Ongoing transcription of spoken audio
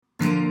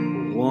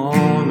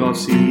off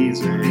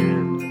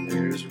season,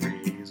 there's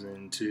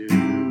reason to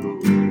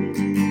believe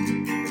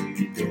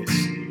maybe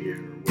this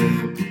year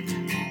will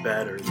be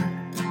better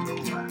than the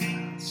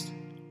last.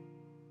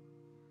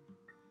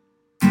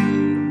 The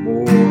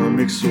more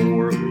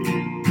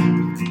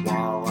McSorley,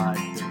 while I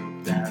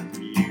think that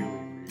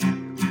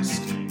really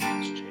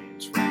stinks,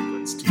 James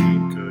Franklin's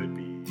team could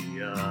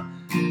be a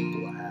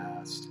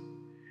blast.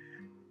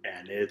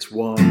 And it's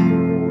one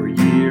more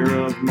year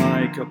of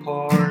Micah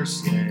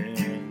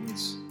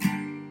Parsons,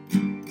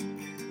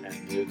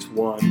 and it's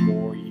one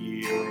more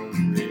year of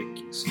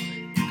Ricky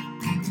Slade.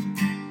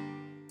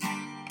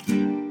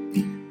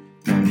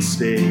 Penn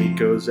State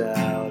goes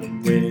out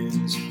and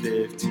wins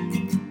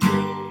 15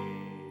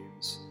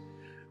 games.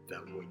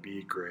 That would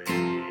be great.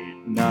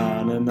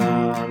 Na na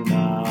na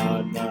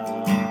na na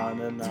na na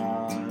na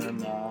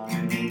na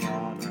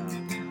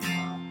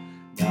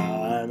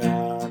na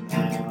na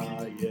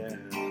na, yeah.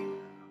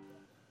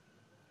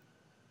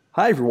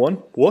 Hi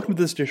everyone, welcome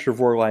to this edition of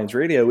Roar Lions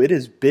Radio. It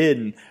has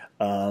been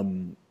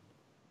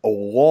a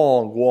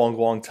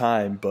long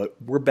time, but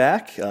we're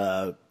back.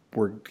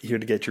 We're here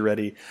to get you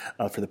ready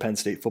for the Penn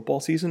State football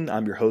season.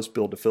 I'm your host,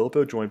 Bill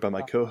DeFilippo, joined by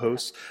my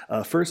co-hosts.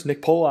 First,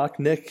 Nick Polak.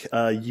 Nick,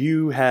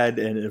 you had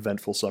an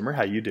eventful summer.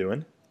 How you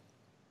doing?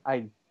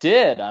 I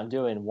did. I'm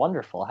doing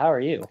wonderful. How are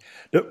you?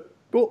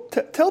 Well,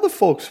 tell the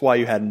folks why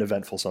you had an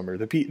eventful summer.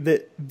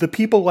 The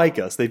people like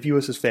us. They view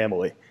us as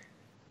family.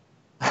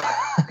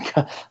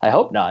 I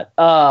hope not.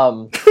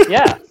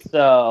 Yeah,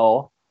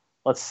 so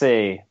let's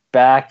see.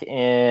 Back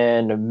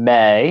in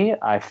May,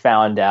 I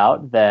found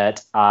out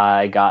that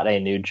I got a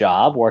new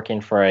job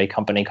working for a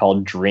company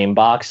called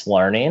Dreambox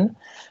Learning.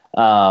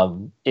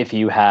 If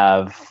you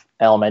have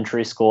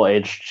elementary school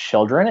aged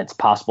children, it's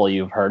possible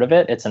you've heard of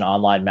it. It's an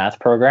online math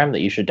program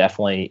that you should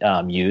definitely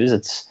use.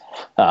 It's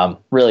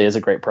really is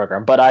a great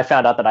program. But I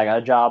found out that I got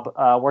a job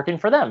working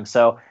for them.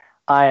 So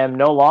I am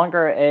no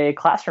longer a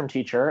classroom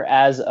teacher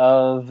as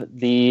of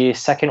the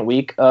second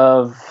week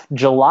of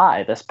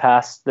July, this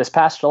past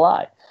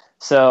July.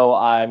 So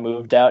I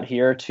moved out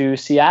here to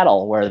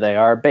Seattle, where they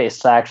are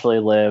based. I actually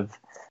live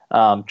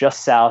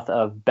just south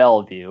of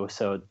Bellevue,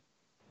 so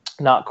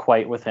not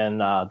quite within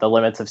the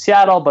limits of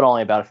Seattle, but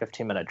only about a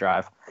 15-minute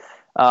drive.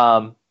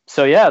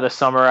 So yeah, this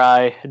summer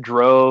I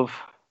drove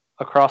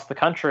across the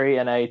country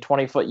in a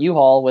 20-foot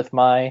U-Haul with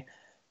my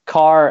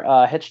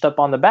car hitched up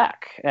on the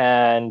back,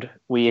 and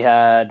we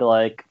had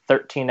like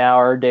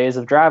 13-hour days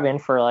of driving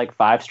for like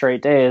 5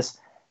 straight days,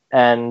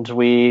 and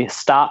we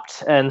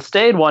stopped and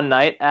stayed one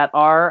night at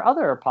our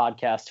other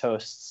podcast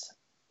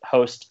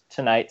host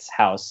tonight's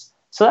house,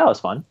 so that was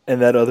fun.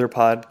 And that other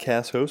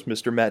podcast host,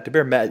 Mr. Matt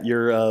DeBear. Matt,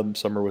 your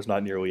summer was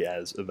not nearly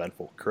as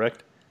eventful,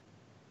 correct?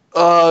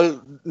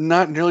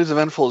 Not nearly as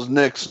eventful as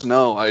Nick's.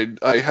 No,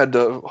 I had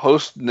to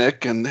host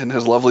Nick and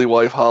his lovely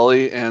wife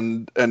Holly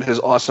and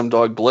his awesome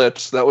dog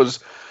Blitz.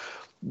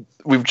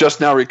 We've just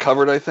now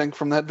recovered, I think,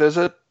 from that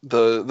visit.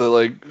 The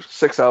like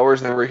 6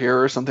 hours they were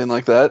here or something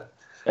like that.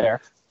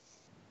 There.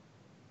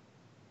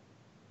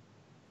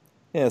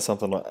 Yeah,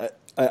 something like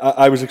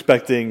I was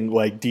expecting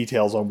like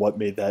details on what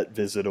made that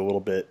visit a little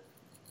bit,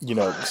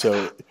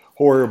 so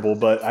horrible,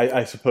 but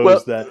I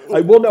suppose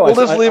we'll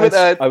just leave it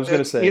at. I was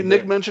going to say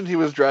Nick mentioned he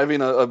was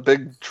driving a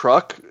big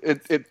truck.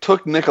 It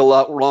took Nick a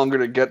lot longer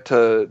to get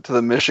to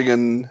the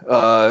Michigan,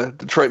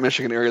 Detroit,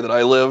 Michigan area that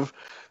I live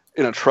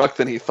in a truck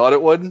than he thought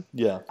it would.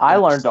 Yeah, I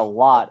learned a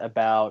lot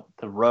about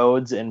the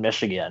roads in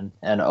Michigan,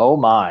 and oh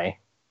my,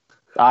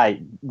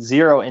 I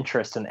zero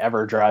interest in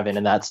ever driving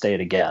in that state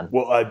again.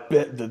 Well, I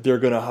bet that they're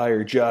going to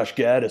hire Josh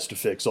Gaddis to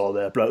fix all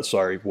that. But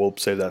sorry, we'll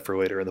save that for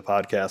later in the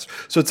podcast.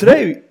 So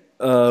today.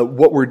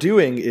 What we're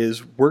doing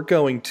is we're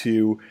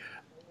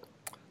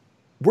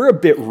a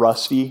bit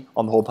rusty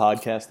on the whole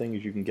podcast thing,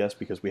 as you can guess,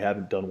 because we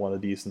haven't done one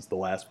of these since the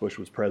last Bush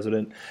was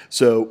president.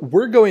 So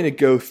we're going to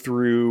go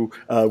through,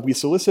 we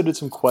solicited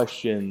some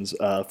questions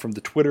from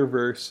the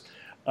Twitterverse.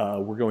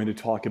 We're going to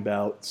talk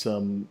about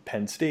some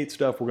Penn State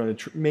stuff. We're going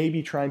to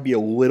maybe try and be a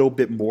little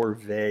bit more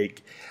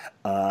vague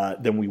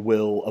than we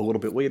will a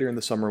little bit later in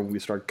the summer when we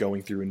start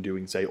going through and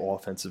doing, say,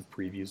 offensive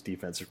previews,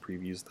 defensive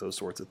previews, those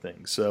sorts of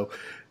things. So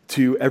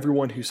to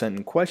everyone who sent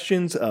in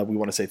questions, we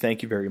want to say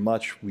thank you very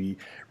much. We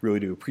really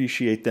do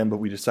appreciate them, but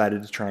we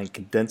decided to try and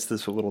condense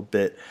this a little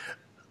bit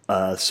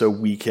so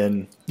we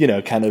can,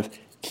 kind of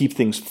keep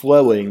things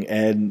flowing.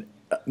 And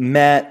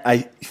Matt, I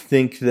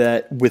think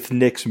that with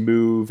Nick's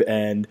move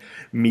and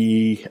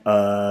me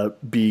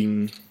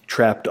being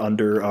trapped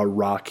under a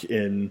rock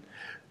in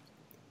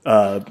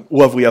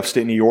lovely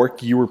upstate New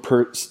York, you were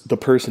the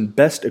person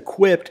best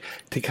equipped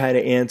to kind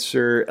of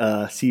answer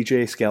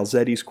CJ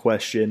Scalzetti's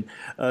question.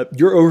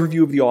 Your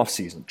overview of the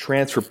offseason,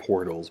 transfer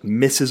portals,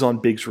 misses on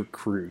big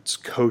recruits,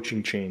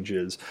 coaching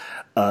changes,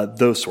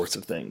 those sorts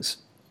of things.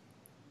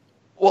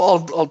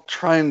 Well, I'll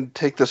try and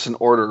take this in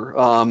order.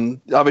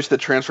 Obviously,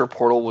 the transfer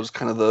portal was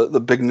kind of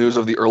the big news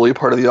of the early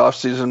part of the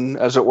offseason,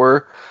 as it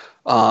were.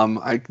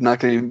 I'm not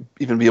going to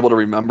even be able to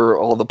remember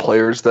all the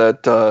players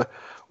that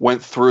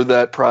went through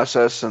that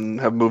process and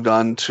have moved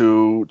on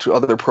to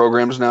other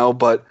programs now.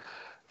 But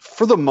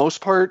For the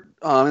most part,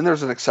 and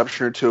there's an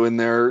exception or two in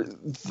there,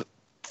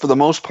 for the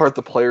most part,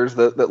 the players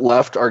that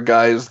left are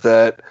guys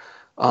that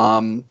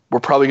were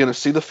probably going to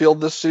see the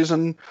field this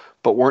season,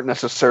 but weren't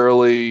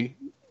necessarily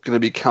going to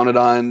be counted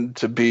on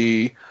to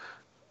be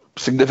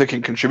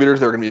significant contributors.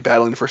 They were going to be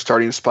battling for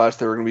starting spots.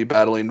 They were going to be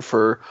battling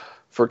for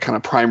kind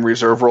of prime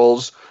reserve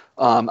roles.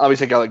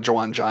 Obviously, a guy like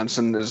Jawan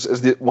Johnson is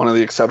one of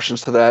the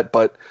exceptions to that.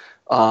 But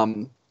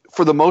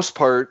for the most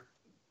part,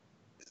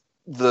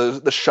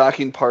 the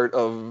shocking part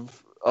of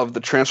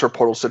the transfer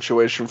portal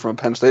situation from a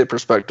Penn State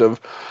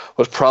perspective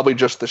was probably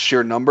just the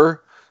sheer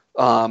number.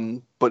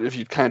 But if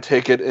you kind of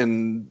take it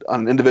on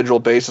an individual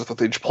basis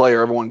with each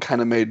player, everyone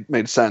kind of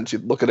made sense. You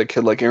look at a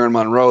kid like Aaron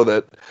Monroe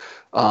that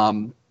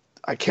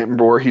I can't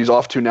remember where he's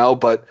off to now,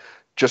 but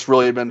just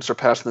really been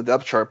surpassed in the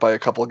depth chart by a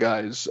couple of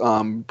guys.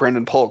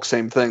 Brandon Polk,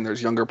 same thing.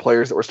 There's younger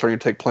players that were starting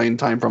to take playing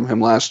time from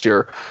him last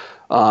year.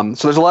 So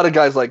there's a lot of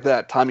guys like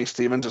that. Tommy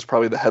Stevens is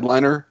probably the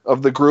headliner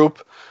of the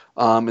group.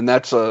 And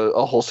that's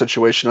a whole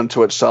situation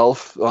unto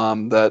itself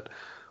that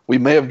we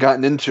may have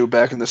gotten into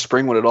back in the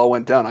spring when it all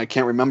went down. I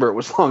can't remember. It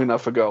was long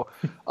enough ago.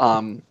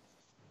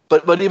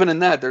 But even in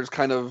that, there's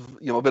kind of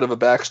a bit of a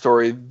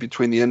backstory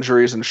between the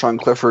injuries and Sean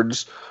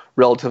Clifford's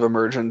relative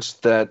emergence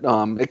that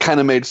it kind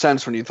of made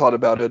sense when you thought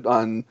about it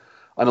on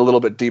a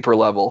little bit deeper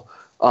level.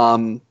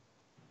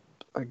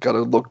 I got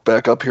to look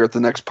back up here at the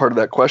next part of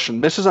that question.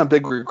 Misses on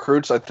big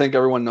recruits. I think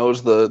everyone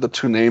knows the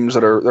two names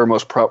that are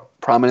most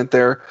prominent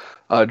there.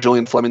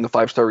 Julian Fleming, the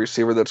 5-star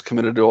receiver that's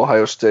committed to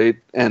Ohio State,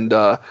 and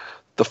the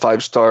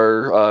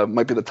 5-star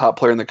might be the top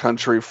player in the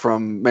country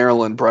from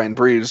Maryland, Brian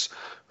Breeze,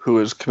 who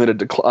is committed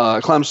to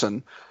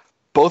Clemson.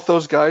 Both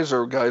those guys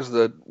are guys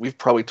that we've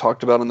probably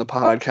talked about on the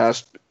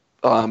podcast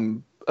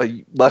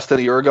less than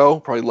a year ago,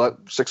 probably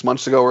 6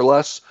 months ago or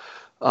less,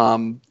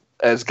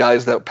 as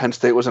guys that Penn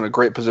State was in a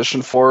great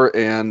position for.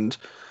 And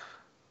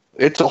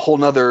it's a whole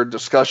nother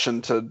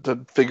discussion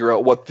to figure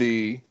out what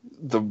the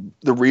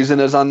reason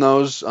is on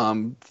those.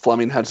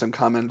 Fleming had some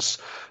comments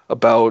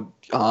about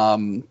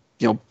Penn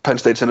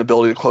State's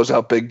inability to close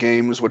out big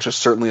games, which is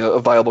certainly a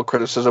viable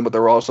criticism. But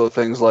there were also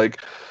things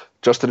like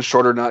Justin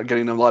Shorter not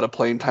getting a lot of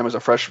playing time as a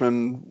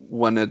freshman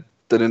when it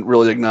didn't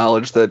really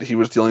acknowledge that he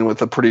was dealing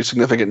with a pretty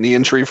significant knee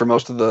injury for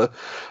most of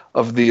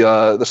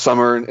the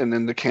summer and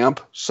into camp.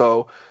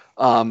 So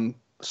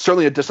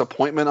certainly a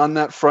disappointment on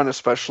that front,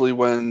 especially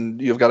when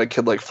you've got a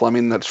kid like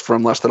Fleming that's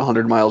from less than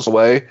 100 miles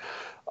away.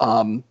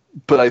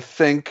 But I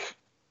think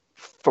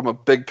from a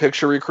big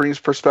picture recruiting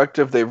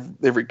perspective,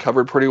 they've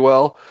recovered pretty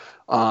well.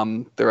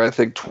 They're, I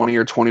think, 20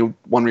 or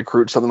 21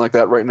 recruits, something like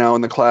that right now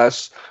in the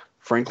class.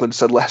 Franklin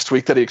said last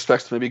week that he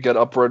expects to maybe get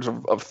upwards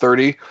of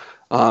 30,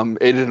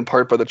 aided in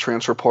part by the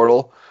transfer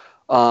portal.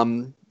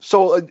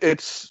 So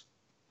it's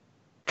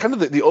kind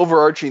of the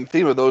overarching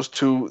theme of those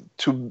two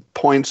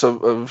points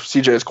of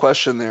CJ's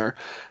question there,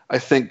 I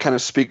think kind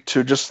of speak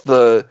to just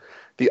the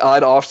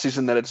odd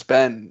offseason that it's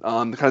been,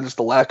 kind of just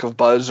the lack of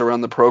buzz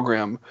around the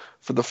program.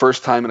 For the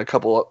first time in a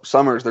couple of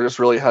summers, there just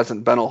really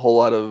hasn't been a whole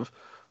lot of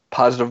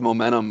positive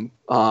momentum,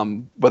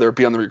 whether it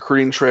be on the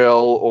recruiting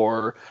trail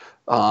or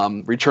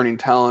returning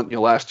talent.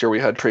 Last year we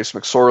had Trace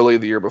McSorley.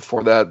 The year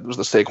before that was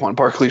the Saquon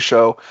Barkley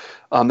show.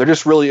 There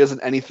just really isn't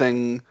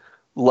anything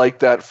like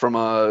that from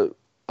a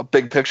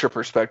big picture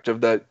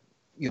perspective that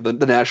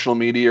the national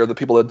media or the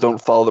people that don't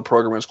follow the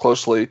program as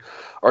closely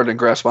are to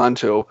grasp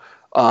onto.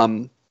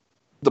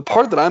 The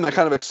part that I'm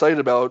kind of excited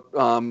about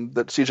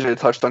that CJ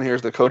touched on here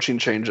is the coaching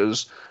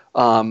changes.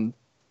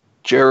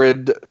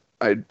 Jared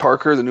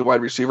Parker, the new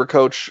wide receiver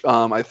coach,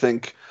 I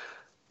think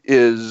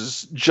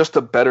is just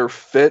a better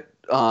fit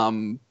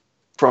from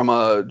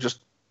a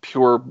just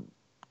pure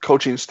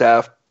coaching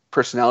staff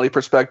personality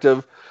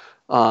perspective.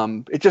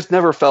 It just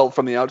never felt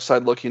from the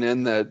outside looking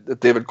in that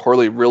David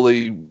Corley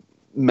really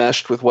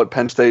meshed with what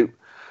Penn State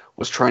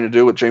was trying to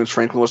do, what James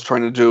Franklin was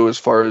trying to do as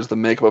far as the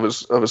makeup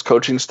of his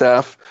coaching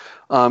staff.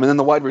 And then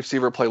the wide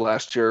receiver play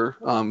last year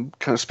kind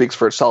of speaks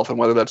for itself, and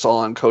whether that's all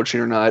on coaching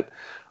or not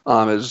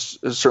is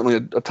certainly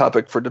a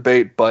topic for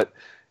debate. But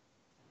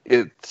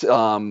it's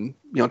a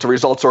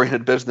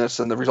results-oriented business,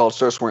 and the results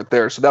just weren't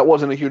there. So that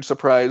wasn't a huge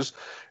surprise.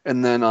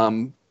 And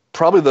then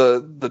probably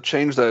the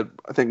change that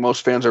I think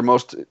most fans are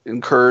most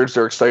encouraged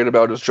or excited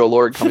about is Joe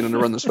Lord coming in to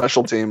run the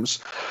special teams,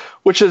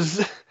 which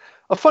is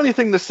a funny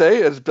thing to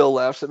say as Bill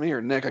laughs at me,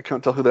 or Nick. I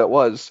can't tell who that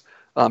was.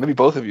 Maybe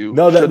both of you.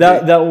 No,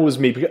 that one was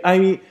me. I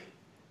mean,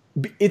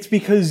 it's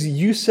because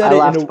you said I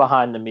laughed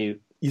behind the mute.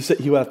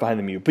 You laughed behind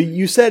the mute, but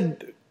you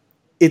said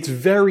it's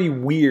very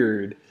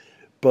weird.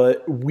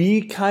 But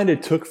we kind of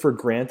took for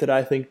granted,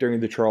 I think, during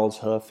the Charles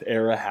Huff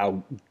era,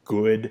 how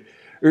good,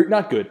 or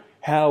not good,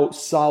 how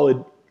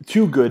solid,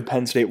 too good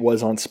Penn State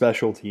was on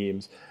special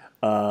teams.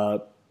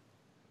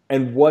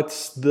 And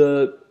what's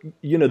the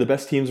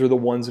best teams are the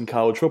ones in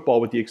college football,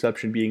 with the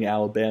exception being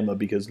Alabama,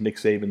 because Nick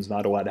Saban's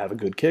not allowed to have a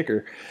good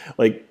kicker.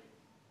 Like,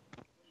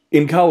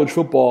 in college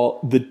football,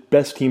 the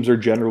best teams are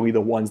generally the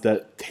ones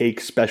that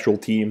take special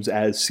teams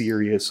as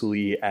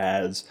seriously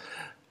as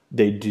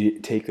they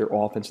take their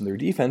offense and their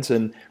defense.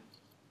 And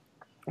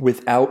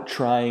without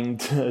trying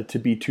to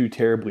be too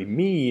terribly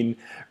mean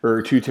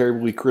or too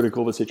terribly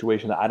critical of a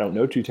situation that I don't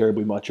know too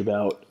terribly much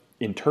about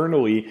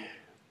internally,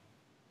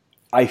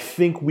 I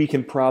think we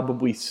can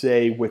probably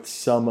say with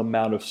some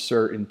amount of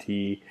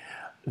certainty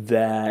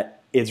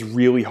that it's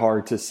really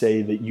hard to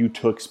say that you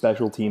took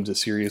special teams as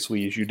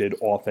seriously as you did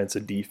offense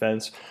and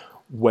defense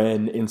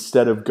when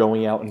instead of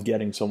going out and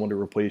getting someone to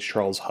replace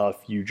Charles Huff,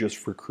 you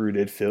just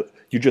promoted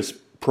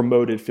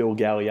Phil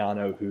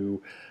Galliano,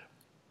 who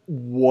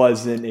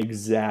wasn't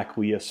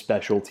exactly a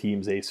special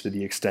teams ace to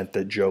the extent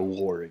that Joe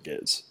Lorig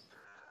is.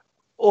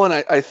 Well,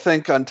 and I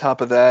think on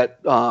top of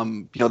that,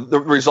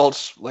 the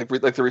results like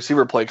the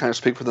receiver play kind of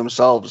speak for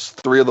themselves.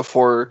 3 of the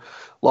 4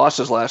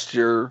 losses last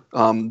year,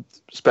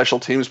 special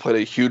teams played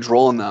a huge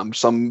role in them,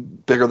 some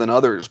bigger than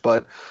others.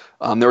 But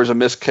there was a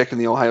missed kick in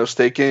the Ohio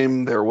State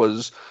game. There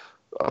was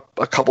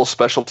a couple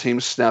special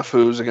teams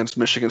snafus against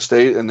Michigan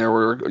State, and there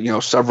were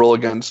several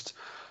against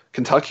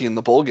Kentucky in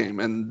the bowl game.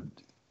 And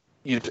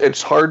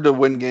it's hard to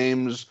win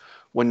games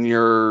when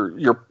you're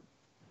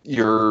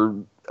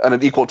at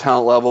an equal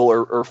talent level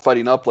or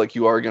fighting up like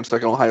you are against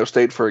like an Ohio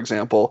State, for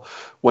example,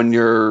 when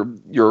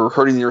you're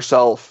hurting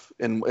yourself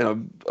in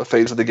a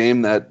phase of the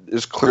game that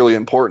is clearly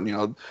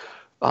important.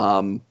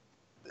 And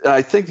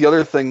I think the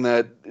other thing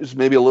that is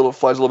maybe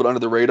flies a little bit under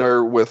the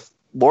radar with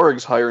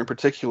Lorig's hire in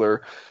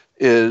particular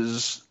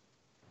is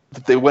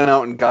that they went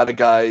out and got a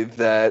guy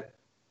that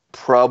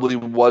probably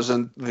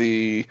wasn't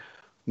the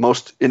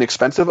most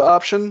inexpensive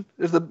option,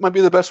 might be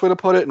the best way to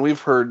put it. And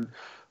we've heard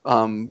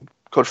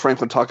Coach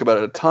Franklin talk about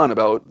it a ton,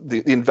 about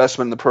the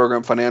investment in the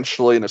program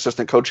financially and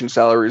assistant coaching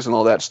salaries and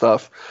all that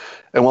stuff.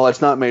 And while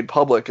it's not made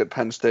public at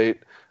Penn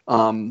State,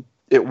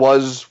 it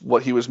was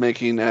what he was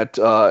making at,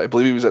 I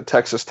believe he was at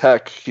Texas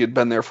Tech. He had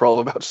been there for all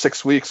of about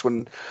 6 weeks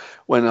when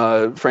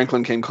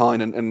Franklin came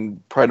calling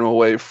and pried him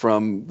away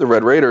from the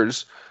Red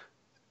Raiders.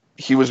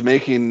 He was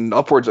making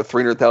upwards of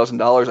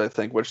 $300,000, I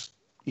think, which,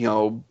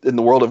 in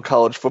the world of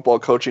college football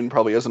coaching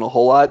probably isn't a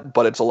whole lot,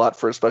 but it's a lot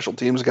for a special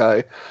teams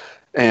guy.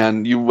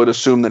 And you would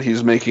assume that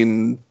he's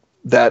making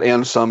that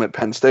and some at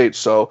Penn State.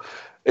 So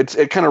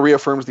it kind of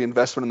reaffirms the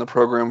investment in the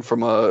program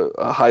from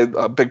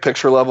a big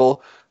picture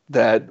level,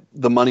 that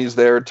the money's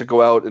there to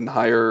go out and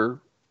hire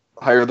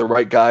the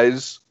right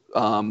guys,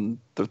 the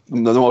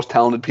most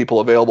talented people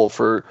available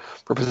for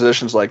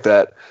positions like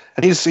that.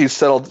 And he's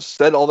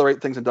said all the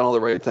right things and done all the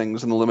right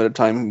things in the limited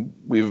time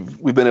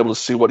we've been able to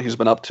see what he's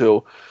been up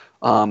to.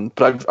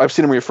 But I've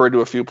seen him referred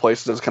to a few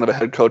places as kind of a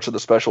head coach of the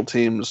special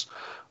teams,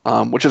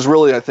 which is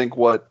really, I think,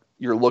 what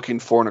you're looking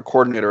for in a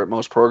coordinator at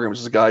most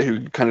programs, is a guy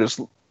who kind of just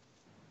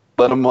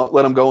let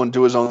him go and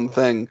do his own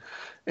thing,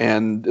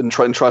 and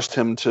try and trust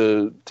him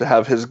to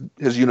have his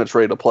units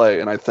ready to play.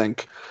 And I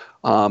think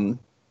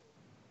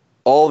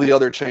all the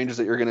other changes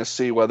that you're going to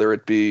see, whether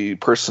it be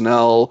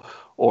personnel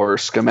or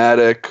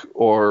schematic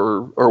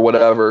or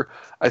whatever,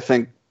 I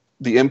think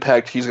the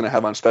impact he's going to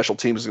have on special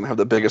teams is going to have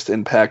the biggest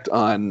impact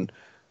on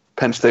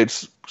Penn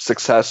State's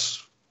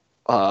success,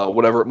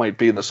 whatever it might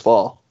be this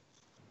fall.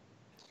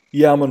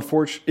 Yeah,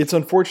 it's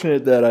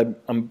unfortunate that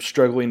I'm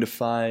struggling to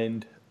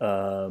find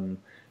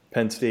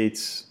Penn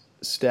State's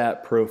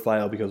stat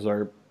profile because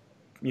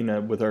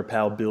with our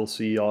pal Bill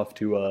C off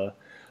to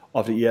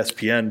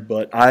ESPN,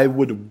 but I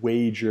would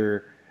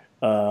wager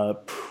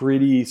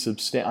pretty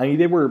substantial. I mean,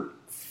 they were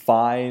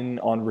fine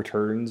on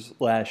returns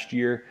last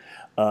year.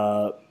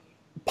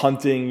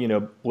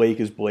 Punting, Blake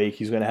is Blake.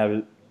 He's going to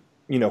have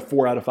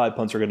 4 out of 5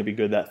 punts are going to be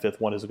good. That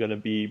 5th one is going to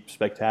be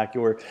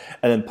spectacular.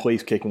 And then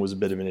place kicking was a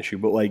bit of an issue.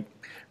 But,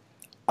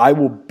 I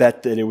will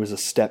bet that it was a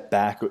step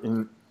back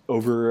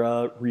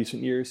over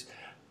recent years.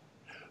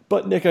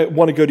 But, Nick, I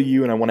want to go to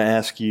you, and I want to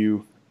ask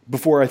you,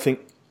 before I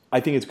think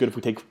it's good if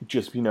we take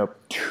just, 2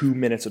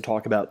 minutes to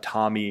talk about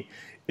Tommy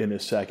in a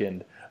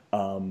second.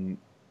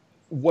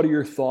 What are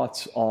your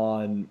thoughts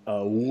on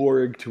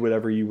Lorig, to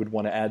whatever you would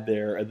want to add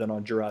there, and then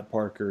on Gerad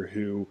Parker,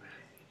 who,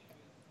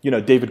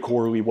 David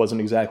Corley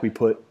wasn't exactly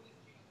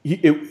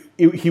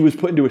he was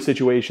put into a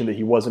situation that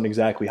he wasn't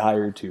exactly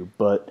hired to,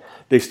 but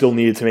they still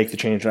needed to make the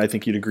change, and I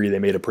think you'd agree they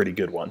made a pretty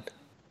good one.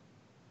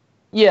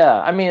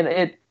 Yeah, I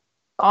mean,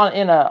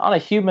 on a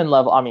human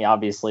level, I mean,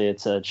 obviously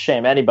it's a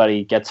shame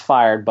anybody gets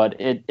fired, but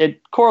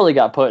Corley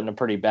got put in a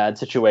pretty bad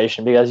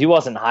situation because he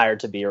wasn't hired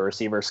to be a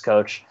receivers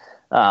coach.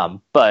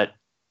 But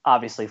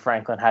obviously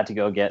Franklin had to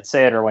go get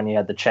Sater when he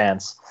had the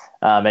chance.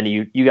 And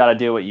you got to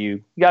do what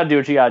you got to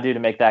do to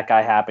make that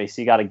guy happy.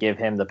 So you got to give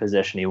him the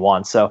position he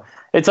wants. So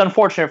it's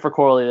unfortunate for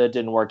Corley that it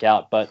didn't work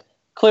out, but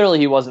clearly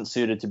he wasn't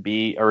suited to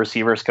be a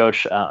receivers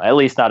coach, at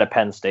least not at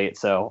Penn State.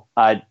 So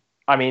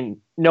I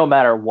mean, no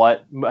matter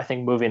what, I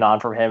think moving on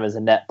from him is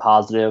a net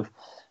positive.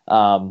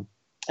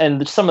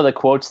 And some of the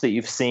quotes that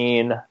you've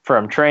seen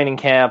from training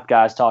camp,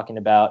 guys talking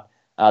about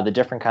the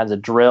different kinds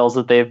of drills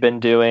that they've been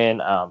doing.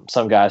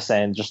 Some guys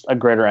saying just a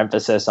greater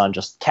emphasis on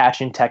just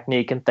catching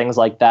technique and things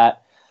like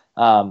that.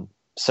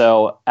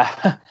 So,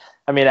 I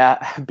mean,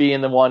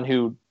 being the one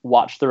who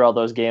watched through all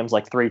those games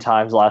 3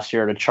 times last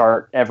year to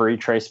chart every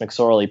Trace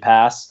McSorley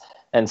pass,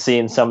 and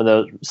seeing some of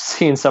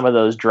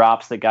those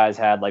drops that guys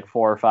had like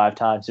 4 or 5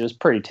 times. It was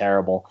pretty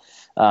terrible.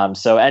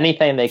 So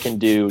anything they can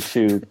do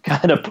to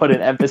kind of put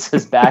an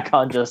emphasis back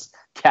on just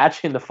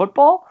catching the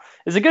football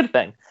is a good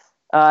thing.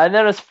 And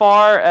then as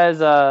far as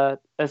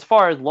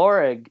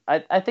Lorig,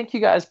 I think you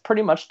guys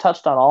pretty much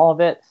touched on all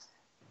of it.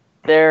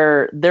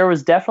 There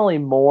was definitely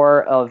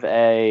more of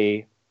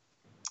a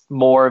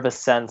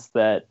sense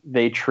that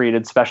they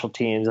treated special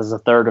teams as a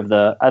third of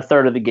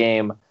the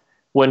game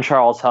when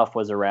Charles Huff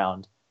was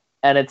around.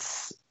 And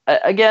it's,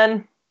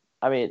 again,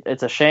 I mean,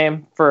 it's a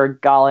shame for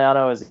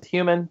Galliano as a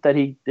human that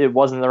it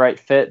wasn't the right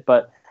fit,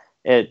 but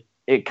it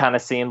kind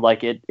of seemed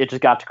like it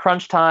just got to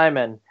crunch time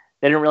and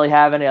they didn't really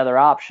have any other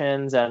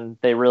options, and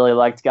they really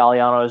liked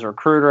Galliano as a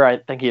recruiter. I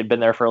think he had been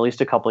there for at least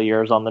a couple of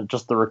years on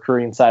just the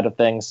recruiting side of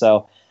things.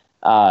 So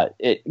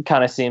it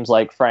kind of seems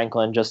like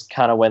Franklin just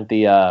kind of went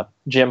the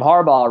Jim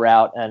Harbaugh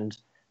route, and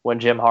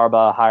when Jim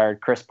Harbaugh hired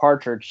Chris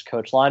Partridge to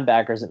coach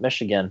linebackers at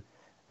Michigan,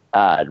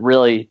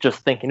 really just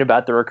thinking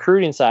about the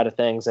recruiting side of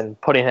things and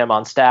putting him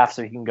on staff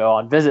so he can go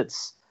on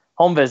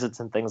home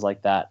visits and things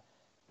like that.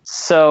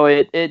 So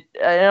it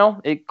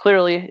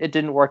clearly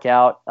didn't work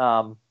out.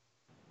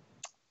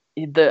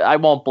 I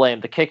won't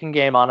blame the kicking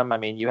game on him. I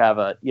mean, you have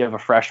a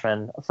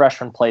freshman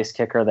place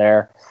kicker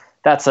there.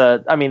 That's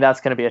going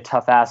to be a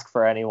tough ask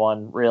for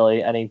anyone,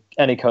 really,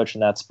 any coach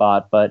in that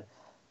spot. But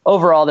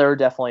overall, there were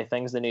definitely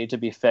things that need to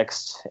be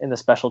fixed in the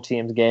special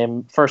teams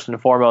game. First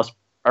and foremost,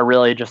 are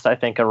really just, I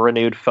think, a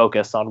renewed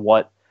focus on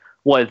what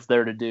it's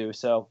there to do.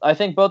 So I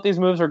think both these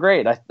moves are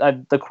great.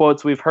 The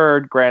quotes we've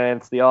heard, granted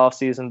it's the off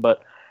season,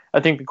 but I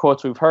think the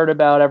quotes we've heard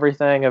about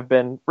everything have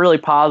been really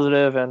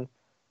positive, and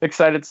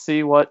excited to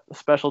see what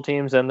special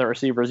teams and the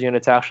receivers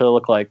units actually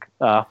look like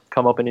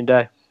come opening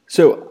day.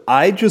 So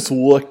I just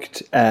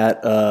looked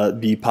at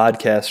the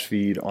podcast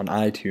feed on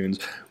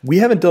iTunes. We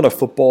haven't done a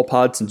football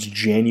pod since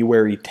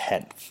January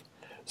 10th.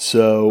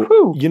 So,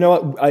 Whew. You know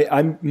what?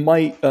 I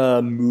might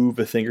move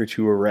a thing or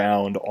two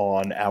around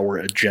on our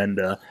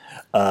agenda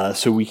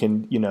so we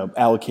can,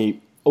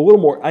 allocate a little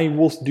more.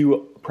 We'll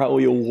do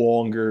probably a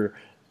longer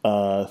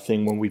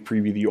thing when we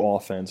preview the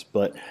offense,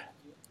 but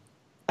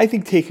I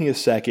think taking a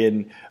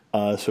second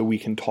so we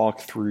can talk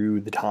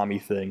through the Tommy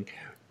thing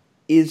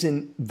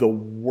isn't the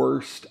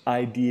worst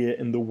idea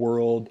in the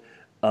world.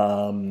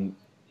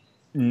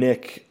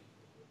 Nick,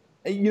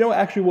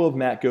 actually we'll have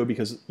Matt go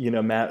because,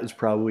 Matt is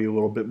probably a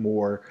little bit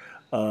more,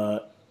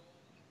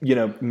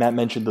 Matt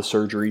mentioned the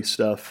surgery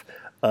stuff,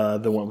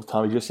 the one with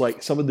Tommy, just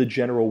like some of the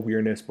general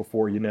weirdness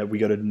before, we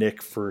go to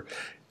Nick for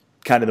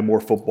kind of the more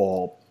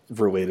football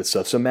related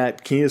stuff. So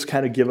Matt, can you just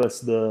kind of give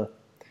us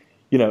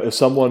if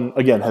someone,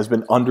 again, has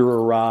been under a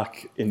rock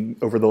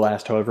over the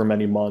last however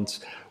many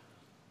months,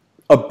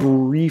 a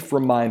brief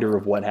reminder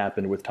of what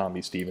happened with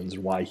Tommy Stevens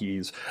and why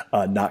he's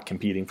not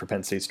competing for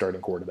Penn State's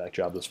starting quarterback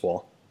job this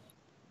fall.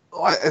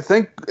 I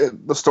think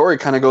the story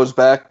kind of goes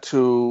back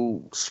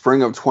to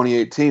spring of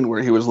 2018,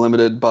 where he was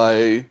limited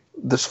by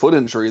this foot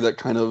injury that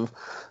kind of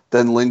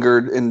then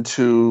lingered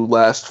into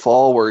last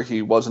fall, where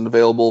he wasn't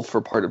available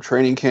for part of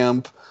training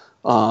camp.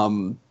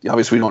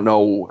 Obviously, we don't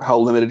know how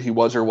limited he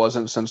was or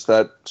wasn't, since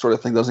that sort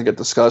of thing doesn't get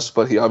discussed,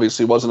 but he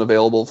obviously wasn't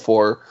available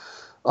for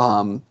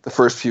the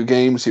first few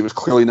games. He was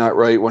clearly not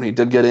right when he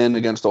did get in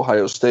against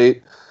Ohio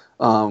State.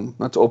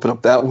 Not to open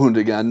up that wound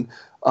again.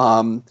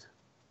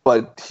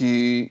 But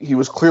he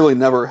was clearly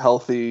never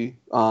healthy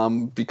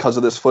because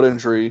of this foot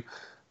injury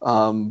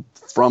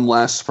from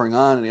last spring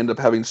on, and he ended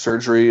up having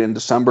surgery in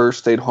December,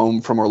 stayed home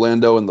from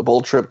Orlando in the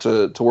bowl trip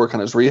to work on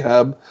his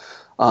rehab.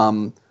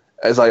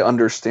 As I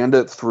understand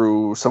it,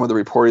 through some of the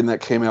reporting that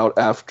came out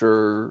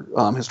after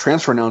his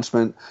transfer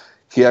announcement,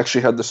 he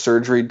actually had the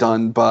surgery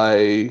done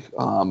by,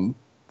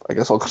 I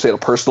guess I'll say a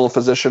personal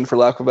physician, for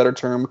lack of a better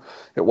term.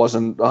 It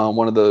wasn't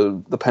one of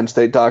the Penn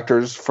State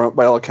doctors,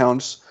 by all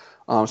accounts.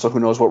 So who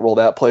knows what role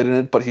that played in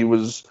it. But he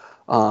was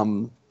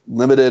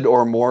limited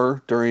or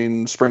more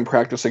during spring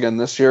practice again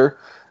this year.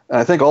 And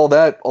I think all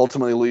that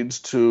ultimately leads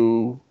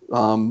to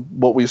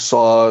what we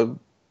saw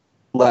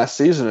last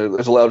season. It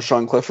has allowed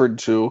Sean Clifford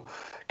to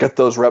get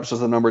those reps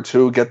as the number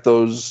 2, get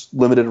those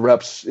limited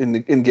reps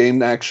in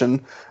game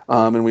action.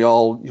 And we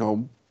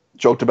all,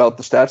 joked about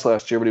the stats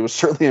last year, but he was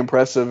certainly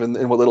impressive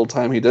in what little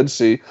time he did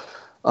see.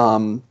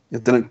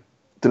 It didn't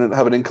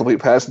have an incomplete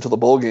pass until the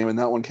bowl game, and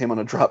that one came on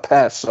a drop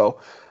pass. So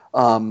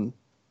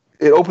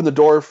it opened the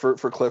door for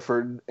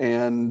Clifford,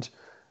 and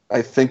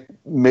I think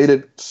made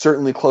it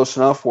certainly close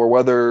enough where,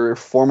 whether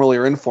formally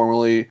or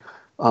informally,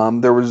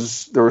 there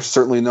was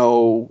certainly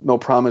no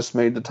promise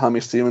made to Tommy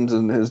Stevens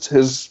and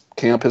his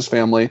camp, his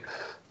family,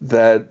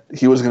 that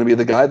he was going to be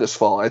the guy this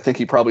fall. I think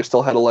he probably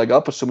still had a leg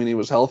up, assuming he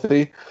was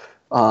healthy.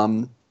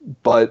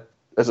 But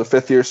as a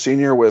fifth-year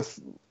senior with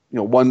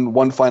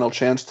one final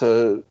chance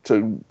to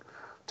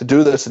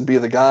do this and be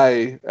the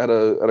guy at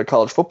a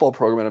college football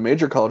program, at a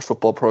major college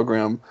football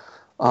program,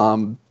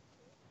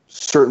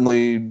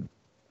 certainly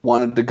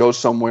wanted to go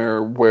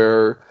somewhere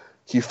where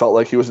he felt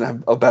like he was going to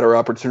have a better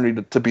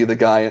opportunity to be the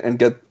guy and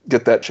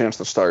get that chance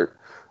to start.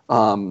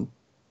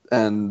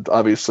 and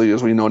obviously,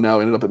 as we know now,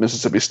 ended up at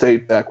Mississippi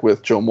State back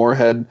with Joe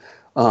Moorhead.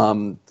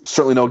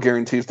 Certainly no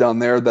guarantees down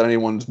there that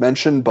anyone's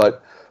mentioned,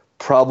 but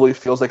probably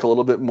feels like a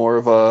little bit more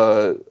of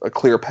a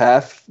clear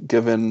path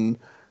given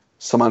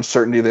some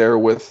uncertainty there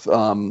with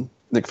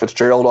Nick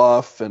Fitzgerald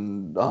off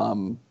and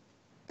I'm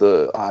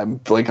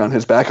blanking on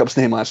his backup's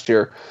name last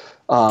year.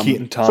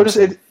 Keaton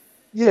Thompson.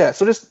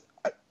 So just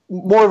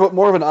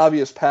more of an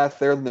obvious path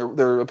there than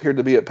there appeared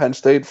to be at Penn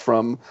State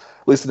from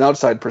at least an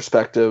outside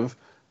perspective.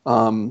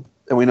 And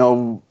we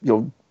know,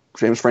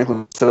 James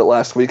Franklin said it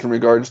last week in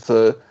regards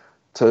to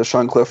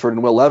Sean Clifford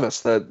and Will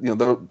Levis that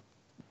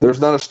there's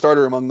not a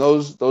starter among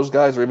those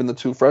guys or even the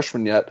two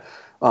freshmen yet.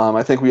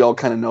 I think we all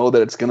kind of know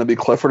that it's going to be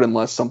Clifford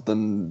unless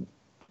something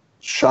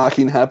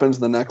shocking happens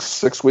in the next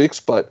 6 weeks.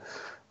 But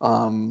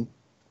I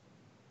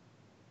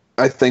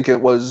think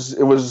it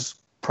was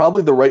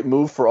probably the right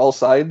move for all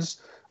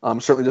sides.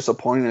 Certainly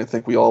disappointing. I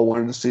think we all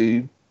wanted to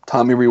see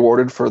Tommy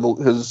rewarded for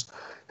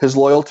his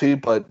loyalty,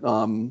 but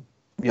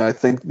I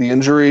think the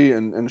injury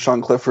and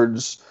Sean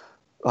Clifford's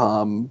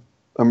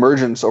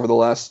emergence over the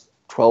last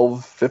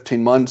 12,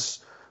 15 months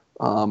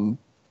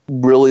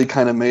really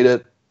kind of made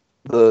it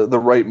the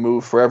right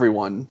move for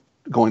everyone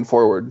going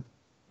forward.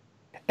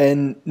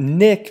 And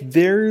Nick,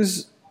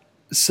 there's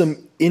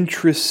some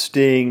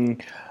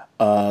interesting,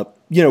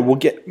 we'll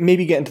get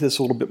into this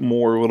a little bit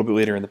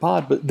later in the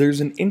pod, but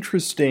there's an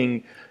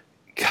interesting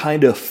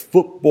kind of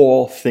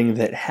football thing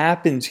that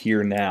happens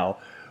here now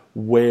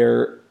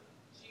where,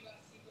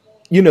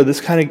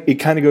 it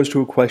kind of goes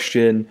to a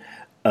question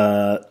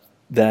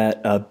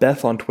that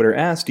Beth on Twitter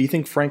asked, do you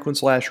think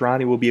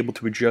Franklin/Ronnie will be able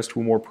to adjust to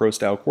a more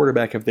pro-style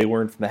quarterback if they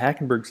learned from the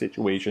Hackenberg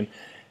situation?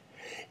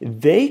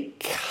 They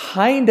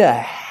kind of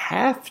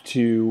have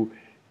to,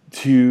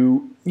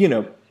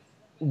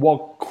 while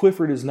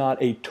Clifford is not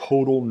a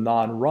total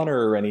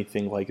non-runner or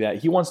anything like that,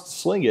 he wants to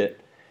sling it,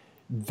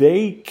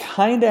 they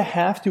kind of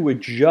have to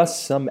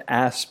adjust some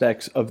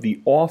aspects of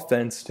the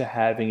offense to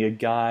having a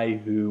guy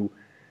who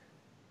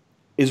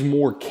is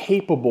more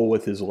capable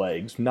with his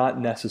legs, not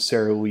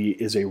necessarily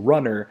is a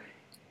runner,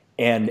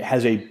 and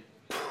has a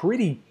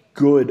pretty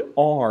good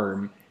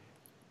arm.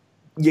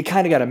 You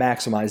kind of got to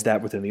maximize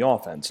that within the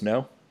offense,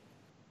 no?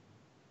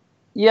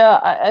 Yeah,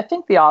 I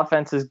think the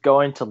offense is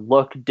going to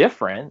look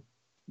different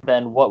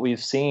than what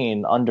we've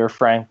seen under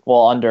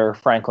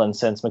Franklin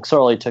since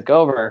McSorley took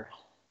over.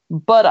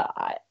 But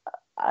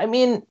I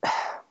mean,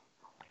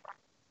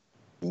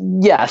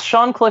 yeah,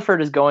 Sean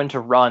Clifford is going to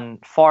run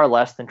far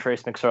less than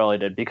Trace McSorley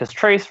did because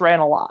Trace ran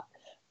a lot.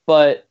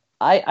 But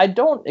I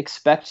don't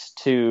expect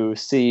to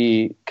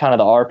see kind of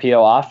the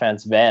RPO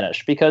offense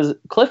vanish because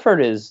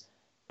Clifford is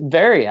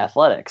very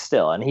athletic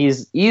still, and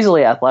he's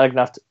easily athletic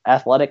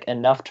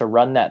enough to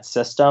run that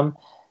system.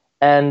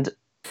 And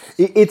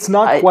it's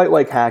not quite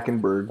like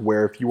Hackenberg,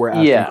 where if you were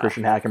asking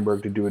Christian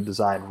Hackenberg to do a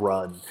design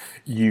run,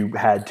 you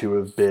had to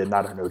have been,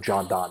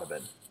 John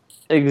Donovan.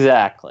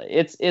 Exactly.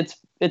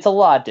 It's a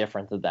lot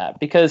different than that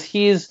because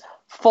he's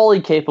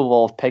fully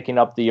capable of picking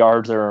up the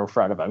yards that are in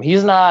front of him.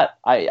 He's not.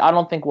 I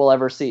don't think we'll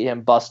ever see him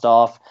bust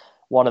off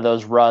one of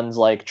those runs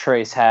like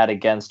Trace had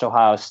against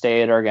Ohio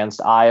State or against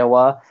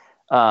Iowa.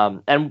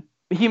 And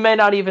he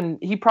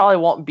probably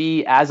won't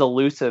be as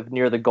elusive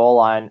near the goal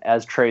line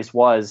as Trace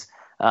was.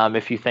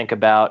 If you think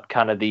about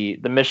kind of the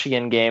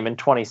Michigan game in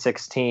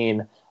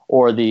 2016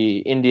 or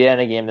the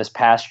Indiana game this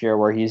past year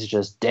where he's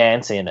just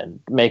dancing and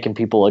making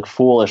people look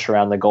foolish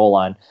around the goal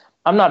line.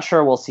 I'm not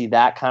sure we'll see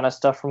that kind of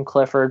stuff from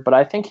Clifford, but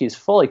I think he's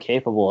fully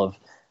capable of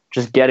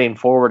just getting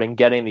forward and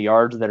getting the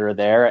yards that are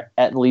there,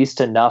 at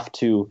least enough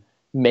to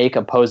make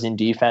opposing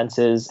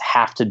defenses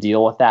have to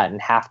deal with that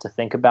and have to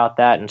think about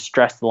that and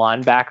stress the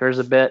linebackers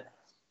a bit.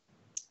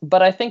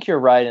 But I think you're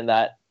right in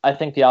that I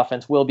think the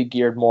offense will be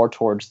geared more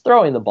towards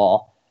throwing the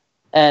ball.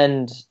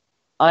 And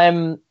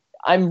I'm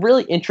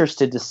really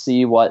interested to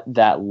see what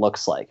that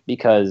looks like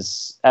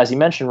because, as you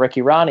mentioned,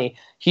 Ricky Ronnie,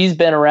 he's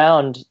been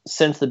around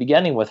since the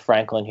beginning with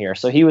Franklin here.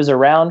 So he was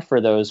around for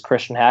those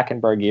Christian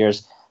Hackenberg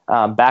years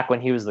back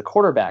when he was the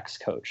quarterbacks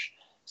coach.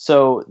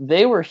 So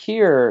they were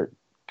here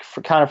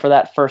for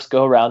that first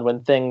go-around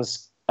when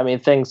things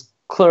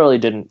clearly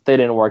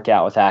didn't work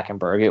out with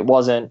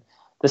Hackenberg.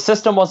 The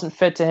system wasn't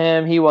fit to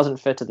him. He wasn't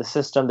fit to the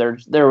system.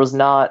 There was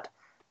not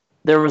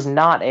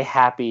a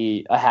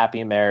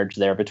happy marriage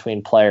there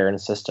between player and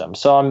system.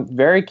 So I'm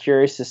very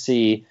curious to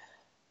see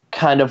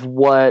kind of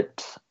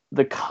what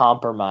the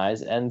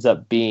compromise ends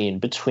up being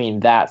between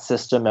that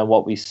system and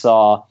what we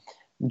saw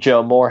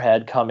Joe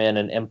Moorhead come in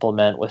and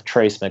implement with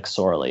Trace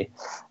McSorley.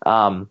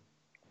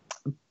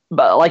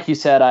 But like you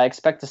said, I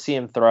expect to see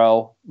him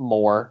throw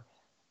more.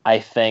 I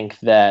think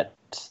that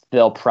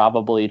they'll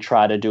probably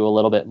try to do a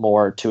little bit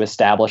more to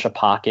establish a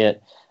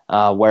pocket.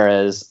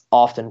 Whereas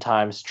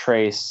oftentimes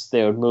Trace,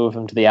 they would move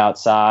him to the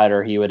outside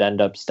or he would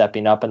end up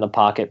stepping up in the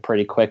pocket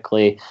pretty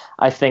quickly.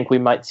 I think we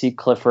might see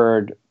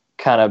Clifford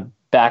kind of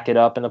back it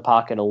up in the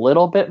pocket a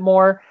little bit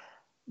more.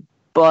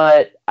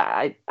 But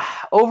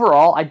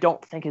overall, I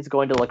don't think it's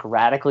going to look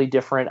radically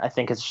different. I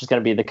think it's just going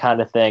to be the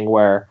kind of thing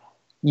where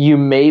you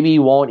maybe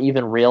won't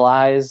even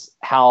realize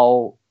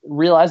how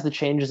realize the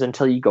changes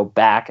until you go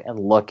back and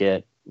look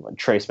at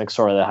Trace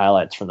McSorley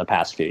highlights from the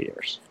past few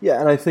years. Yeah,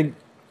 and I think,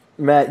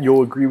 Matt,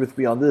 you'll agree with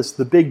me on this.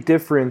 The big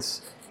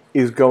difference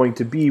is going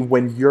to be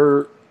when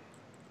you're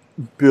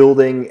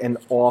building an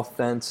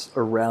offense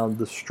around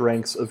the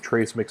strengths of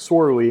Trace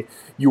McSorley,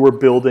 you are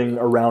building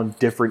around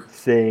different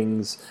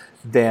things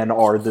than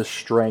are the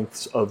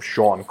strengths of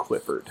Sean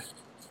Clifford.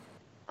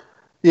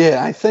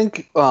 Yeah, I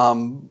think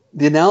the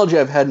analogy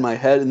I've had in my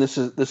head, and this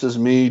is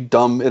me,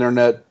 dumb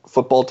internet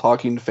football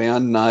talking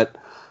fan, not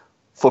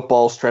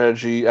football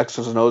strategy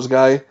X's and O's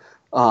guy,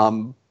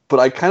 but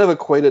I kind of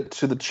equate it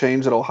to the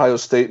change that Ohio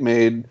State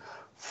made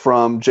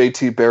from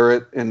J.T.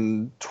 Barrett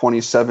in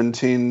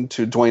 2017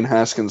 to Dwayne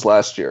Haskins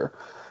last year.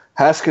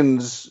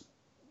 Haskins,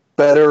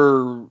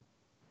 better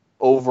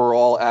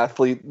overall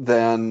athlete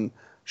than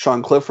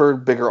Sean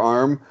Clifford, bigger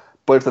arm,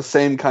 but it's the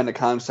same kind of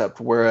concept,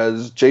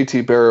 whereas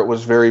J.T. Barrett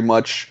was very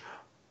much,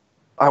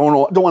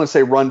 don't want to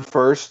say run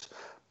first,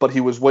 but he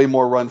was way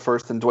more run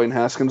first than Dwayne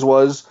Haskins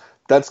was.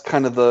 That's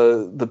kind of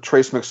the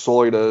Trace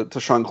McSorley to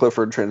Sean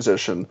Clifford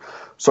transition.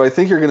 So I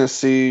think you're going to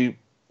see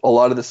a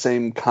lot of the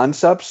same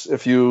concepts.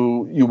 If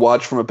you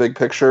watch from a big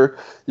picture,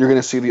 you're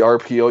going to see the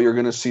RPO, you're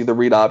going to see the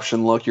read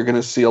option look, you're going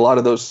to see a lot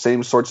of those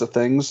same sorts of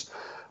things,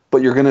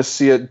 but you're going to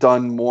see it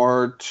done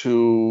more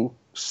to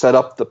set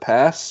up the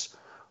pass,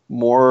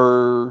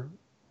 more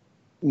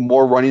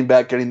running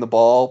back getting the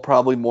ball,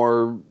 probably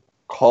more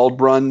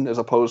called run as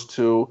opposed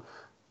to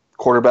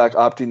quarterback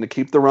opting to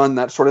keep the run,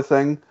 that sort of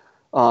thing.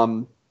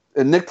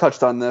 And Nick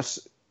touched on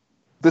this.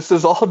 This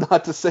is all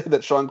not to say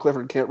that Sean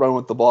Clifford can't run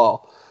with the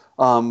ball.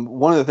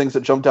 One of the things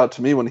that jumped out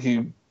to me when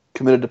he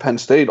committed to Penn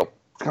State,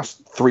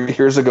 3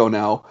 years ago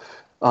now,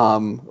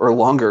 or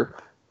longer,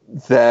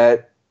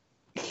 that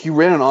he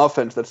ran an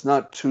offense that's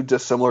not too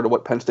dissimilar to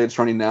what Penn State's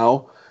running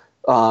now.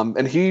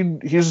 And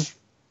he's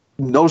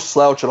no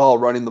slouch at all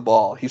running the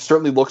ball. He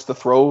certainly looks to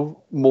throw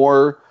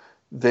more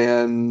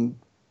than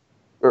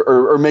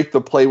or make the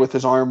play with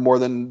his arm more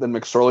than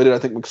McSorley did. I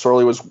think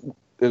McSorley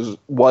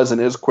was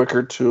and is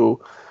quicker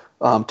to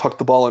tuck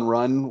the ball and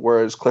run,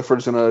 whereas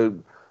Clifford's going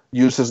to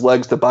use his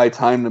legs to buy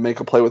time to make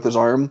a play with his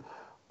arm,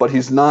 but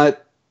he's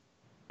not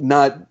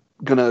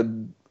going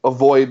to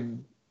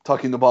avoid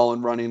tucking the ball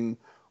and running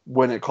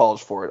when it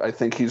calls for it. I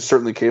think he's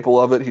certainly capable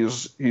of it.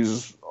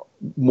 He's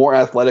more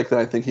athletic than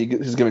I think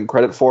he's given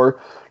credit for,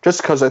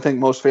 just because I think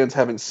most fans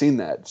haven't seen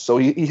that. So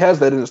he has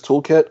that in his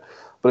toolkit,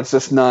 but it's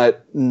just not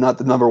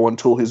the number one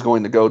tool he's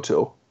going to go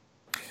to.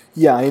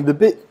 Yeah, I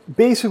mean,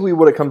 basically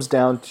what it comes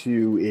down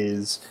to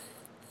is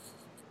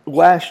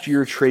last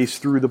year Trace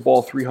threw the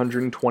ball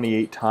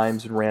 328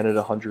 times and ran it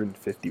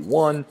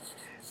 151.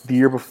 The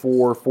year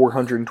before,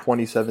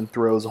 427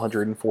 throws,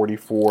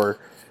 144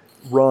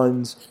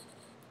 runs.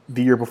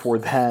 The year before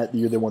that, the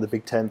year they won the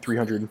Big Ten,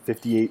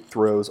 358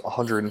 throws,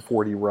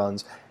 140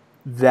 runs.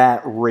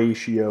 That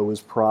ratio is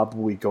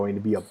probably going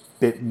to be a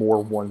bit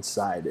more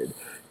one-sided.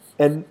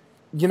 And,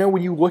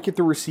 when you look at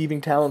the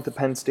receiving talent that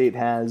Penn State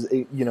has,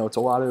 it's a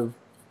lot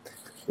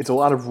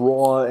of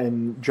raw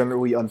and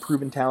generally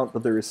unproven talent,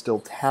 but there is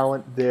still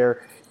talent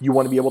there. You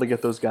want to be able to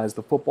get those guys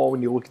the football.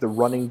 When you look at the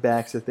running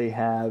backs that they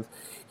have,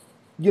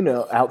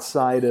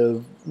 outside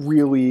of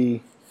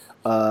really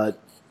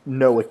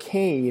Noah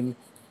Cain,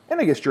 and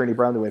I guess Journey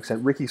Brown to an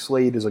extent, Ricky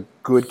Slade is a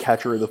good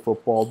catcher of the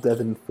football.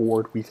 Devin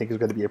Ford, we think, is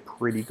going to be a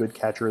pretty good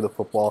catcher of the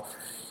football.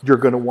 You're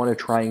going to want to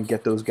try and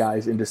get those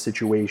guys into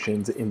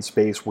situations in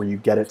space where you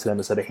get it to them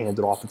instead of hand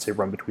it off and say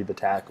run between the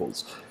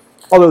tackles.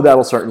 Although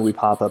that'll certainly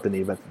pop up in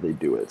the event that they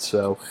do it.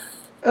 So,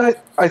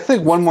 I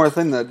think one more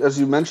thing that, as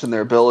you mentioned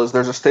there, Bill, is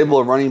there's a stable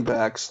of running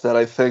backs that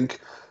I think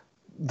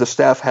the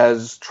staff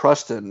has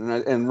trust in.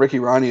 And Ricky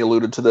Ronnie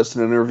alluded to this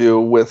in an interview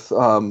with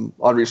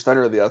Audrey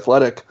Snyder of The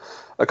Athletic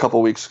a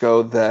couple weeks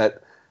ago,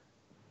 that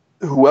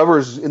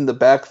whoever's in the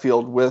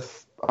backfield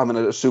with, I'm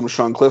going to assume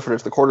Sean Clifford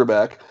as the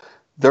quarterback,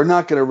 they're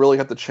not going to really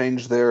have to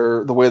change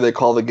the way they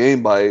call the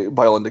game by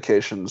all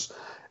indications.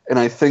 And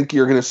I think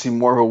you're going to see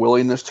more of a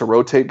willingness to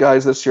rotate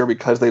guys this year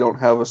because they don't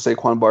have a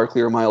Saquon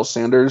Barkley or Miles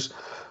Sanders.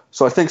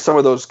 So I think some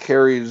of those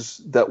carries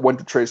that went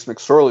to Trace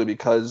McSorley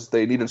because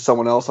they needed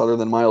someone else other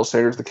than Miles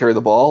Sanders to carry the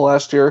ball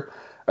last year,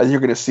 I think you're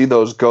going to see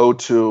those go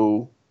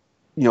to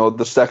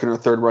the second or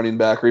third running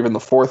back, or even the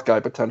fourth guy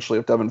potentially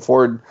if Devin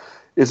Ford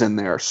is in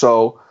there.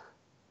 So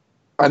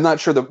I'm not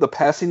sure the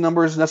passing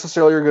numbers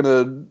necessarily are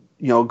going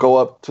to go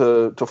up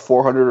to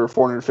 400 or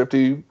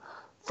 450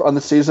 on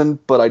the season,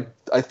 but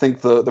I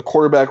think the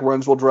quarterback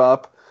runs will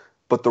drop,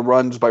 but the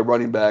runs by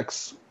running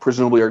backs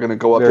presumably are going to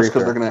go up just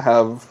because they're going to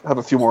have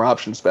a few more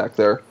options back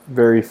there.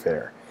 Very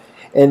fair.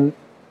 And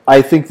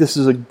I think this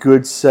is a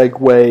good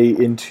segue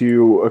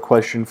into a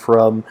question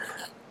from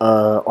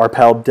our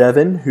pal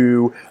Devin,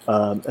 who,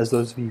 as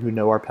those of you who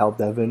know our pal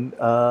Devin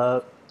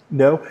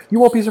know, you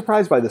won't be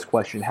surprised by this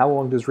question. How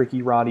long does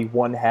Ricky Ronnie,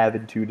 1, have,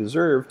 and 2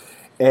 deserve?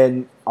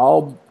 And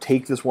I'll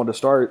take this one to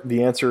start.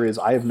 The answer is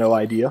I have no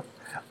idea.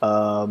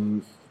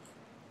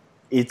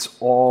 It's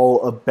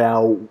all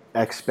about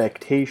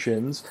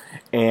expectations,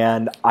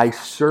 and I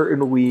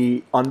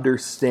certainly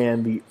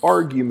understand the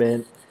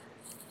argument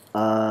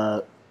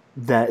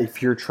that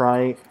if you're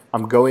trying,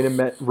 I'm going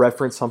to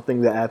reference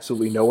something that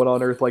absolutely no one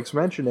on earth likes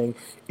mentioning.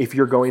 If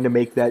you're going to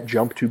make that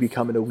jump to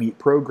become an elite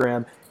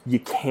program, you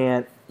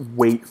can't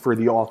wait for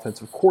the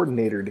offensive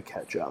coordinator to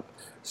catch up.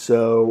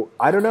 So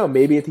I don't know.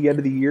 Maybe at the end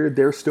of the year,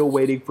 they're still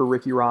waiting for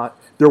Ricky Ron.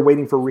 They're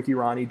waiting for Ricky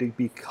Ronnie to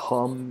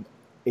become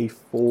a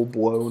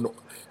full-blown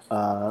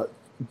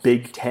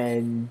Big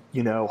Ten,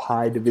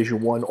 high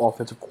Division I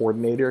offensive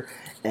coordinator,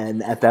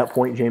 and at that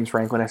point, James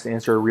Franklin has to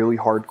answer a really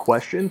hard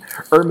question.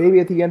 Or maybe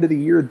at the end of the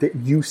year, that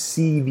you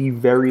see the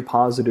very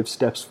positive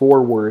steps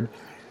forward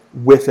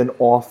with an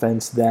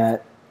offense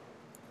that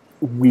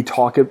we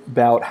talk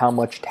about how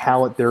much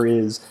talent there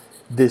is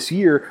this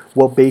year.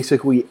 Well,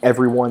 basically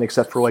everyone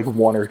except for like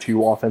one or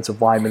two offensive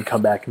linemen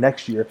come back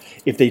next year.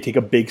 If they take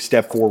a big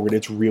step forward,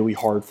 it's really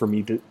hard for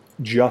me to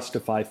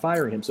justify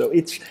firing him. So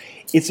it's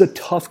a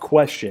tough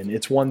question.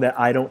 It's one that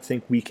I don't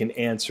think we can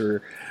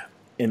answer,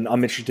 and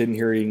I'm interested in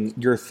hearing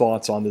your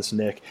thoughts on this,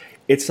 Nick.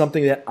 It's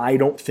something that I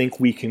don't think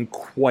we can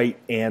quite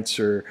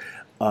answer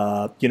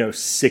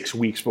 6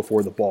 weeks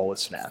before the ball is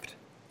snapped.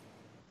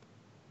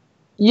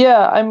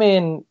 Yeah, I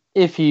mean,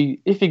 if he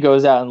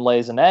goes out and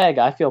lays an egg,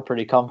 I feel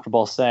pretty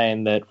comfortable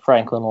saying that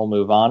Franklin will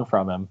move on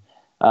from him.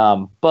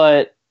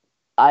 But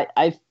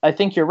I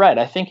think you're right.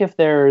 I think if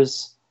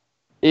there's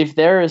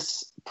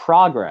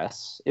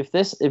progress, if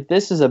this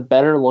is a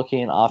better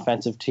looking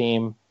offensive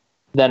team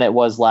than it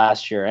was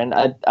last year, and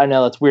I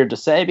know that's weird to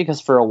say because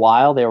for a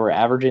while they were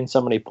averaging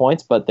so many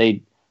points, but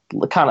they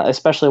kind of,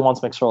 especially once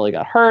McSorley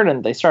got hurt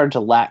and they started to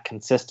lack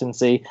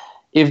consistency.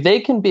 If they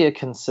can be a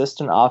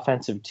consistent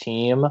offensive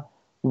team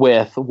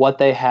with what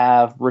they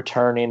have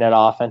returning at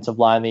offensive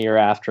line the year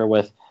after,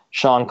 with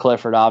Sean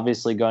Clifford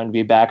obviously going to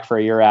be back for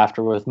a year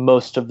after, with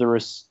most of,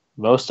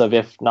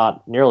 if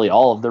not nearly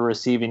all of the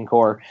receiving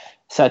core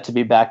set to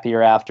be back the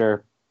year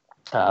after,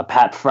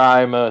 Pat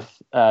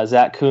Frymouth,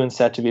 Zach Kuhn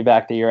set to be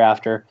back the year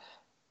after.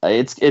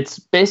 It's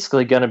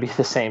basically going to be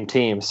the same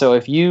team. So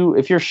if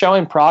you're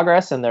showing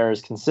progress and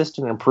there's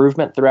consistent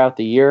improvement throughout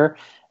the year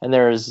and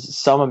there's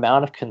some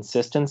amount of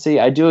consistency,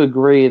 I do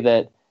agree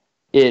that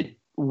it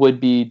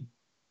would be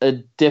a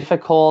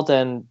difficult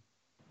and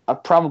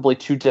probably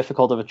too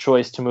difficult of a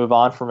choice to move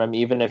on from him,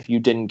 even if you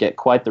didn't get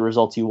quite the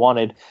results you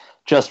wanted,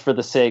 just for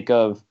the sake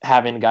of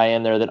having a guy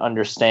in there that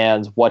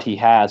understands what he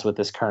has with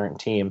this current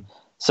team.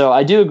 So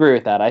I do agree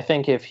with that. I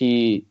think if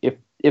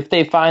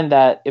they find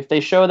that, if they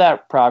show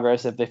that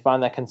progress, if they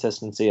find that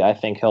consistency, I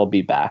think he'll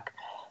be back.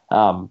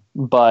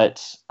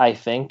 But I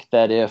think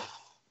that if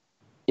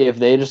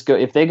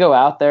they go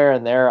out there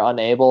and they're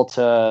unable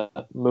to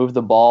move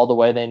the ball the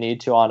way they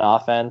need to on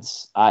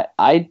offense,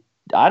 I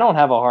don't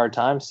have a hard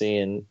time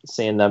seeing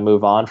them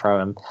move on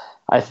from him.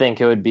 I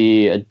think it would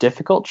be a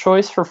difficult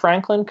choice for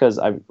Franklin because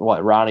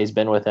Ronnie's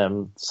been with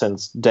him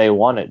since day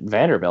one at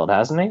Vanderbilt,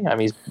 hasn't he? I mean,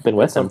 he's been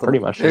with him pretty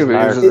much his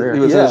entire career. He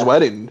was at his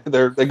wedding.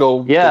 They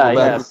go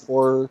back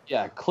before.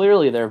 Yeah,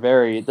 clearly they're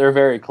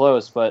very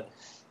close, but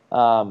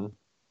so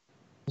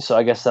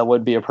I guess that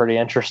would be a pretty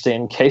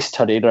interesting case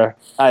study.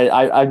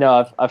 I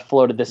know I've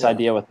floated this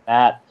idea with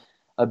Matt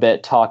a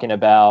bit, talking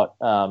about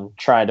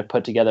trying to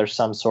put together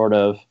some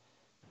story.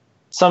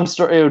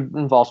 It would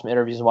involve some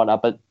interviews and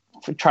whatnot, but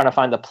trying to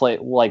find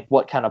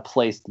what kind of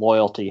place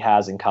loyalty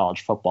has in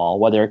college football,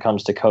 whether it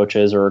comes to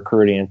coaches or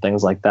recruiting and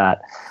things like that.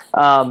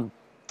 So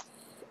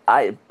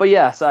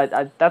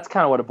that's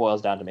kind of what it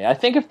boils down to me. I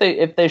think if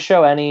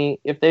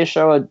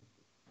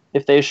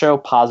they show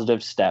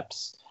positive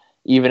steps,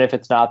 even if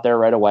it's not there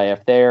right away,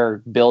 if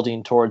they're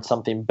building towards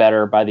something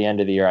better by the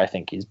end of the year, I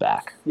think he's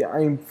back. Yeah, I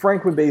mean,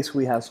 Franklin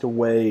basically has to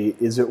weigh,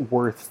 is it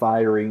worth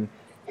firing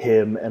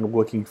him and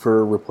looking for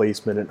a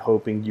replacement and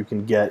hoping you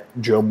can get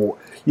Joe Moore,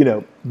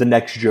 the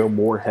next Joe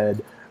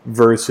Moorhead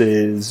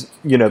versus,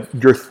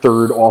 your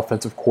third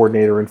offensive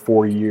coordinator in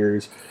 4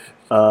 years.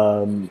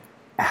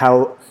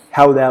 How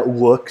that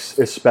looks,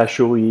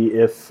 especially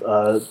if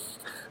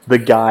the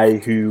guy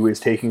who is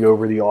taking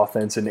over the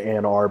offense in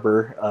Ann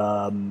Arbor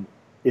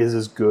is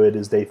as good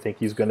as they think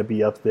he's going to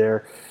be up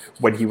there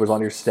when he was on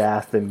your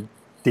staff and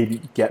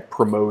didn't get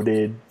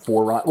promoted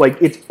for,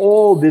 it's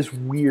all this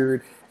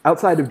weird.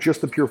 Outside of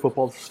just the pure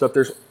football stuff,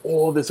 there's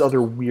all this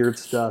other weird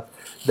stuff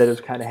that is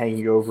kind of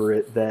hanging over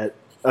it that,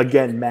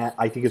 again, Matt,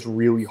 I think it's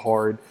really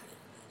hard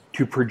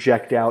to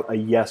project out a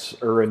yes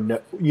or a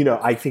no.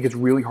 I think it's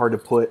really hard to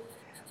put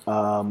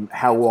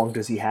how long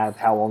does he have,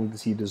 how long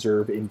does he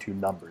deserve into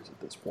numbers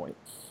at this point.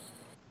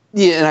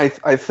 Yeah, and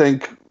I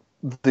think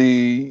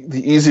the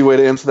easy way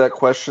to answer that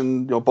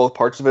question, both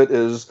parts of it,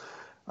 is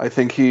I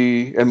think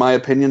he, in my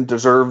opinion,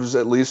 deserves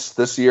at least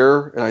this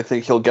year, and I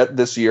think he'll get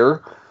this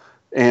year.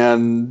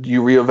 And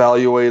you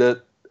reevaluate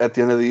it at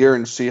the end of the year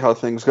and see how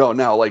things go.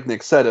 Now, like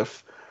Nick said,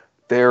 if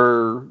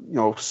they're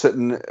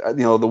sitting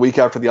the week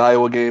after the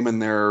Iowa game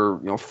and they're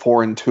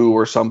 4-2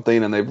 or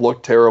something and they've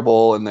looked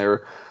terrible and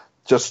they're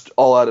just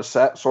all out of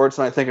sorts,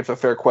 and I think it's a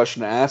fair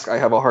question to ask. I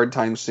have a hard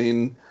time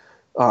seeing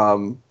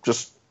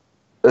just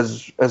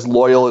as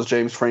loyal as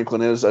James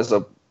Franklin is as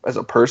a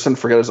person,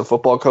 forget as a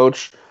football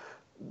coach,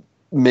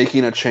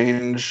 making a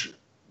change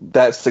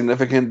that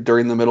significant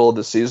during the middle of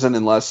the season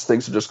unless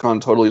things have just gone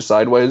totally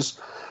sideways.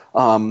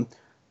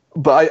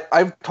 But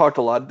I've talked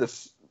a lot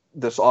this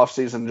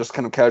offseason, just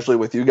kind of casually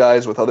with you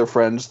guys, with other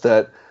friends,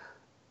 that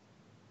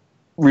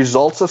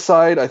results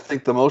aside, I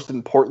think the most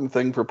important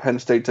thing for Penn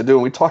State to do,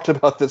 and we talked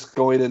about this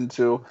going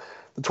into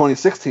the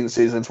 2016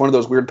 season, it's one of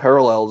those weird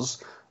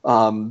parallels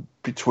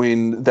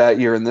between that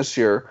year and this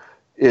year,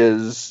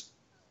 is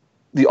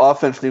the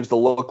offense needs to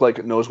look like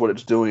it knows what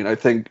it's doing. I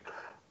think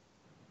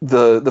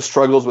the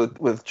struggles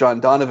with John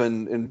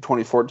Donovan in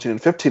 2014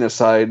 and 15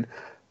 aside,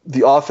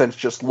 the offense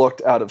just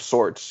looked out of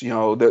sorts.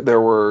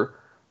 There were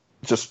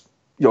just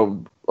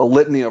a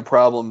litany of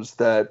problems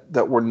that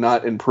were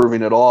not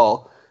improving at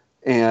all.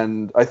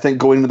 And I think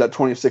going into that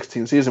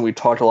 2016 season, we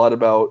talked a lot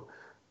about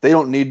they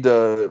don't need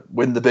to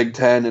win the Big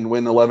Ten and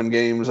win 11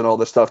 games and all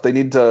this stuff. They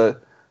need to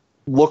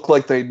look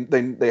like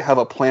they have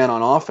a plan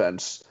on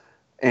offense.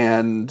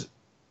 And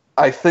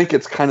I think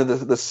it's kind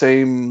of the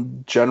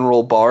same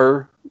general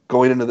bar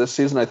going into this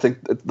season. I think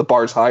the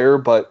bar's higher,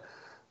 but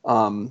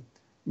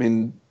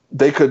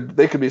they could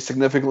be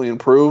significantly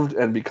improved,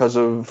 and because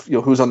of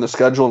who's on the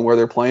schedule and where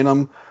they're playing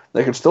them,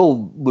 they could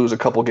still lose a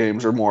couple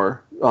games or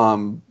more.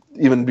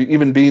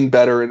 Even being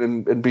better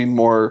and being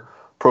more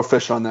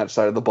proficient on that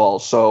side of the ball.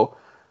 So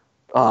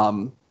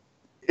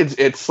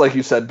it's like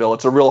you said, Bill,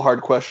 it's a real hard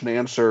question to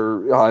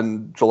answer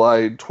on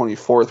July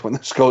 24th when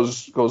this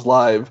goes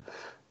live.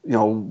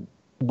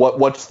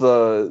 What's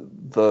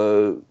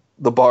the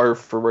bar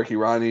for Ricky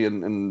Rahne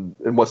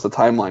and what's the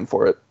timeline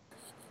for it?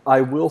 I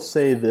will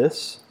say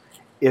this.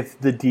 If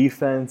the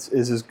defense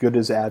is as good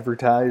as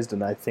advertised,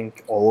 and I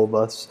think all of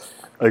us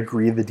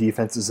agree the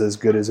defense is as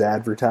good as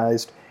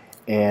advertised,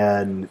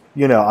 and,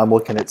 I'm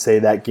looking at, say,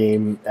 that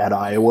game at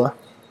Iowa,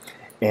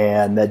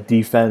 and that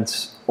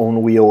defense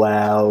only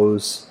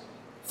allows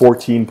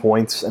 14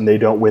 points and they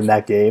don't win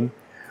that game,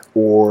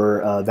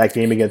 or that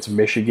game against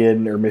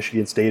Michigan or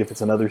Michigan State, if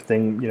it's another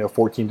thing,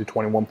 14 to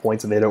 21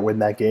 points and they don't win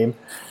that game,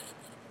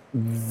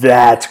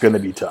 that's going to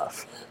be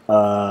tough.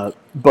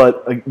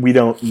 But we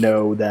don't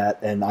know that,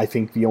 and I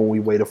think the only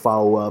way to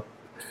follow up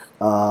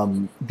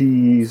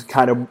that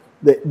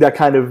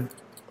kind of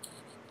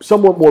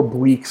somewhat more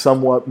bleak,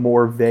 somewhat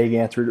more vague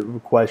answer to the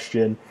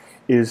question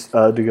is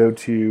to go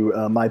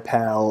to my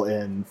pal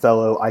and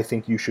fellow I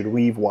Think You Should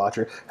Leave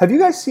watcher. Have you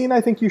guys seen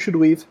I Think You Should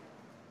Leave?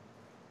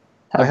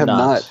 I have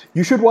not.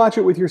 You should watch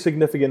it with your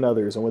significant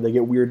others, and when they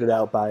get weirded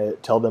out by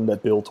it, tell them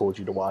that Bill told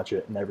you to watch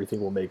it, and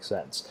everything will make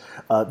sense.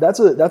 That's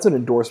an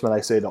endorsement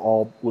I say to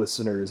all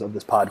listeners of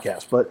this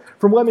podcast. But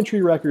from Lemon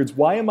Tree Records,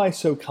 why am I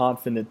so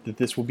confident that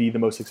this will be the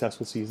most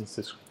successful season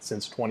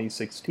since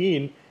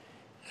 2016?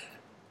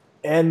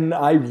 And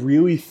I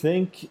really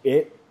think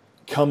it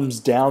comes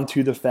down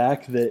to the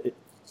fact that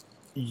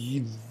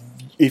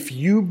if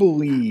you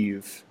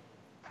believe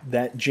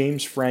that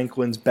James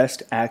Franklin's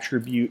best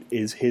attribute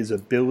is his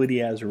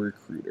ability as a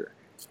recruiter,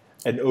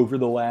 and over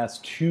the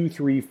last 2,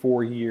 3,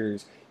 4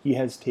 years, he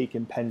has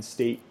taken Penn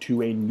State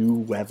to a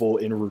new level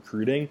in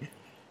recruiting,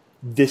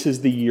 this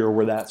is the year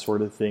where that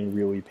sort of thing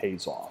really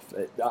pays off.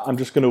 I'm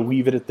just going to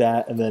leave it at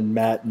that, and then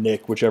Matt,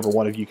 Nick, whichever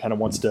one of you kind of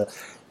wants to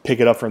pick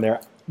it up from there.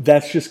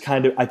 That's just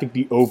kind of, I think,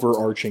 the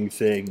overarching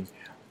thing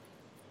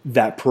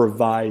that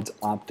provides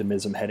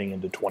optimism heading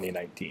into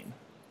 2019.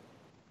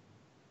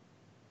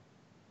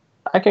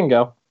 I can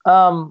go.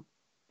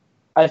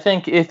 I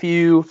think if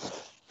you're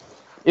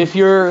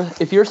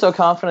so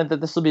confident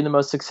that this will be the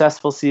most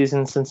successful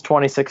season since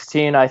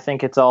 2016, I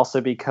think it's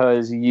also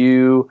because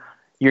you're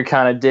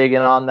kind of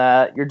digging on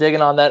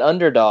that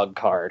underdog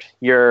card.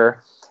 It's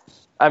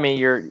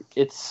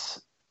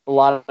a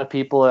lot of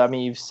people. I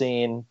mean, you've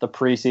seen the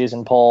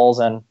preseason polls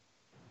and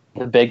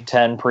the Big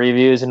Ten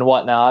previews and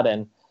whatnot,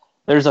 and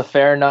there's a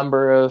fair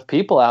number of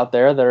people out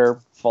there that are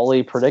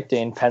fully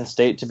predicting Penn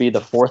State to be the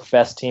fourth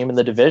best team in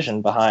the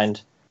division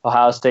behind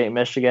Ohio State,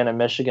 Michigan, and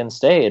Michigan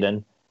State.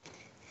 And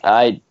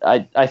I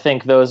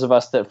think those of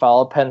us that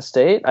follow Penn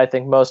State, I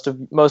think most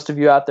of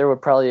you out there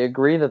would probably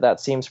agree that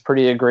seems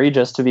pretty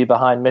egregious to be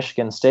behind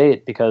Michigan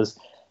State, because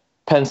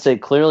Penn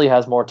State clearly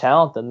has more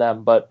talent than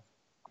them. But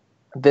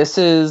this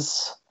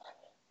is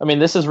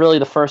really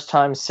the first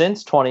time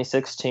since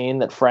 2016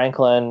 that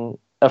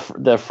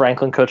the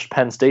Franklin coached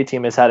Penn State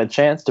team has had a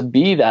chance to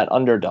be that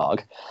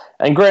underdog.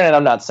 And granted,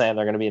 I'm not saying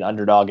they're going to be an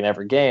underdog in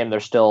every game. They're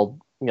still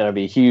going to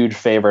be huge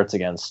favorites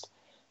against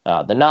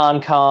the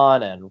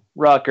non-con and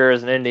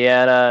Rutgers and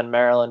Indiana and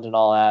Maryland and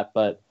all that.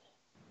 But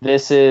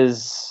this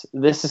is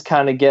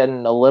kind of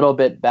getting a little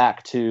bit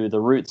back to the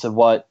roots of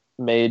what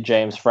made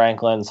James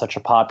Franklin such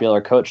a popular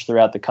coach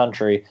throughout the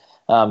country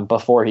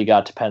before he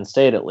got to Penn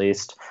State, at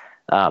least.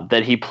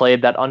 That he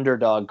played that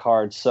underdog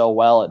card so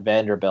well at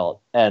Vanderbilt,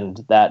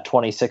 and that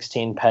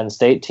 2016 Penn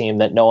State team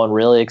that no one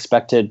really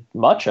expected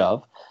much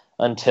of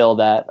until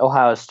that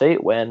Ohio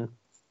State win.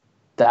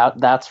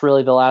 That's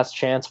really the last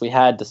chance we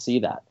had to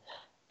see that.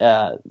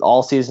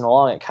 All season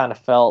long, it kind of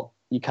felt,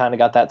 you kind of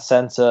got that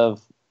sense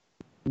of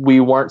we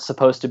weren't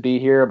supposed to be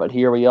here, but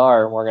here we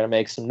are, and we're going to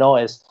make some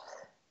noise.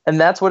 And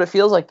that's what it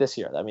feels like this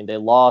year. I mean, they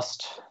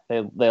lost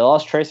They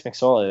lost Trace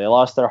McSorley. They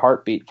lost their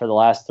heartbeat for the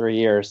last 3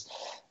 years.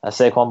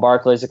 Saquon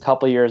Barkley's a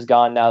couple years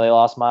gone now. They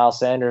lost Miles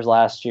Sanders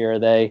last year.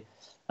 They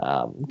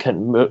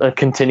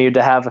continued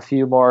to have a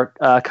few more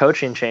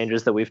coaching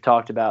changes that we've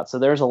talked about. So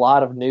there's a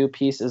lot of new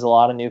pieces, a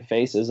lot of new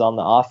faces on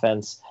the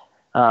offense,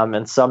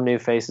 and some new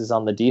faces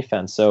on the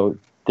defense. So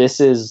this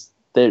is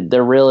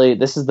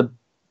the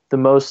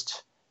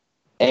most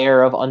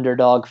air of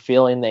underdog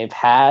feeling they've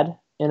had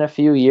in a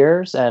few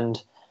years.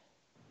 And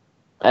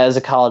as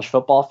a college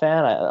football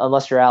fan,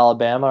 unless you're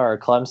Alabama or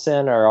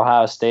Clemson or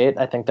Ohio State,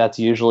 I think that's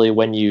usually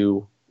when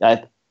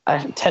I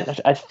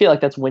feel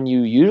like that's when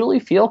you usually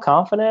feel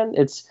confident.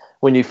 It's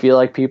when you feel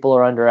like people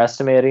are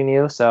underestimating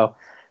you. So,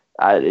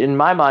 in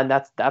my mind,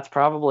 that's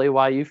probably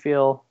why you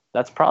feel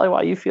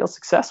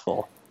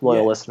successful,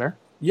 loyal listener.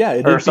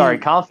 Yeah,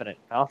 confident,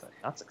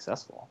 not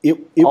successful.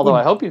 Although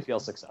I hope you feel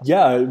successful.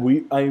 Yeah,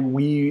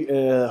 we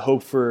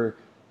hope for.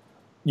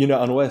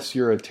 Unless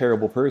you're a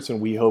terrible person,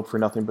 we hope for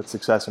nothing but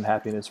success and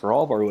happiness for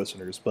all of our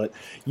listeners. But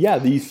yeah,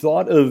 the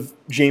thought of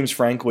James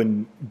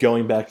Franklin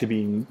going back to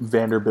being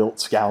Vanderbilt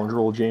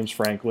scoundrel James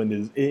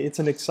Franklin it's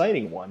an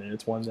exciting one, and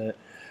it's one that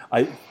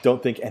I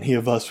don't think any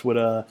of us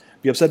would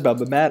be upset about.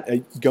 But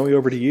Matt, going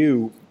over to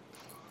you,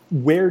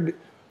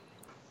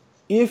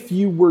 if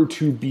you were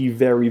to be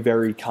very,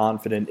 very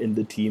confident in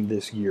the team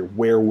this year,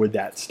 where would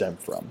that stem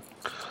from?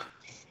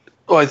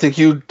 Well, I think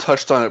you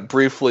touched on it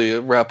briefly,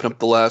 wrapping up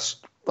the last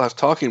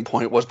talking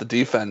point was the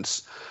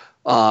defense.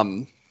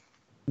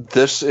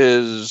 This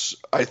is,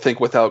 I think,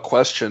 without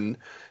question,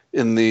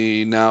 in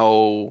the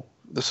now,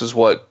 this is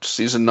what,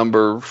 season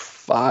number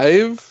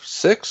 5,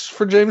 6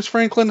 for James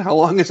Franklin? How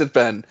long has it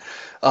been?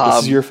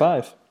 This is year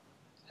 5.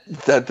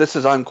 This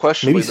is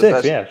unquestionably maybe 6, the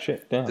best. Yeah,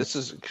 shit. Damn. This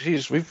is,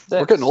 we're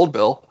getting old,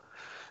 Bill.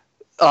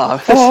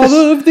 All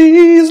of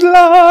these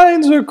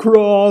lines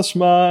across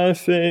my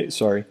face.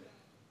 Sorry.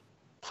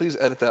 Please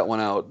edit that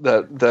one out.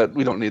 That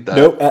we don't need that.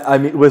 Nope. I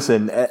mean,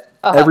 listen.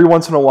 Every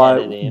once in a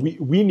while,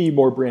 we need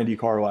more Brandy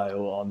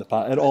Carlisle on the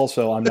pod. And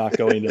also, I'm not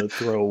going to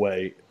throw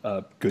away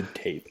good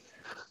tape.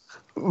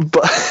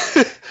 But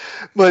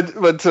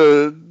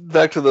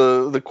back to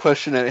the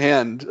question at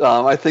hand.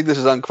 I think this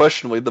is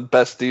unquestionably the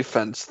best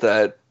defense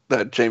that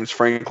James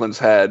Franklin's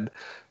had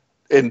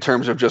in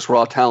terms of just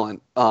raw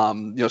talent.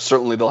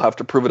 Certainly they'll have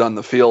to prove it on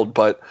the field,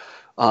 but.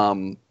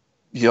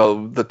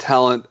 The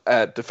talent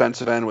at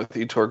defensive end with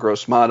Yetur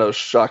Gross-Matos,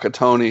 Shaka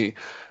Toney,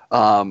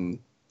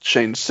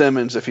 Shane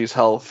Simmons if he's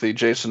healthy,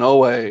 Jason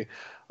Owe,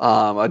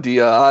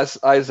 Adia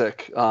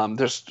Isaac.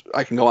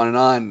 I can go on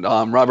and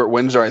on. Robert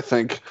Windsor, I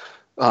think,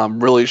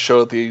 really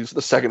showed the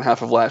second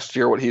half of last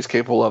year what he's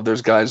capable of.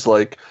 There's guys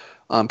like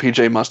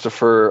PJ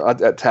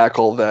Mustipher at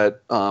tackle that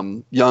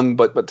young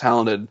but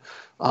talented.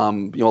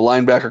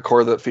 Linebacker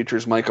core that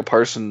features Micah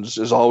Parsons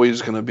is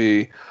always going to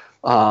be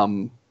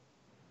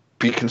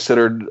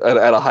considered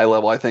at a high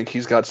level. I think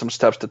he's got some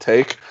steps to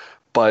take,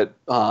 but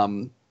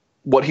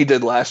what he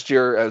did last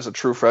year as a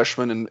true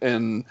freshman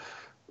and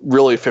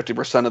really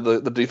 50% of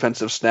the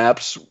defensive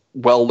snaps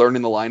while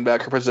learning the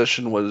linebacker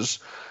position was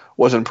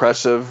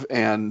impressive.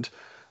 And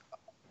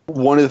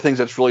one of the things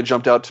that's really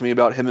jumped out to me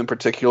about him in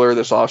particular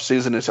this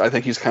offseason is I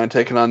think he's kind of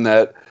taken on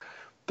that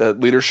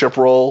leadership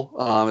role,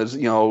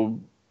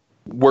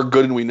 we're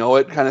good and we know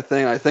it kind of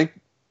thing. I think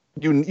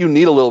you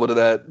need a little bit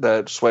of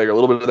that swagger, a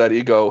little bit of that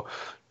ego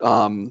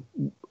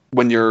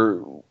when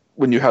you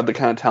have the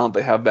kind of talent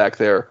they have back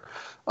there.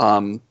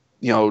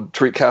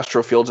 Tariq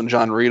Castro Fields and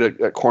John Reed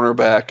at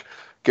cornerback,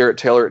 Garrett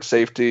Taylor at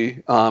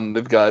safety.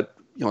 They've got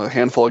a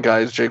handful of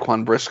guys,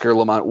 Jaquan Brisker,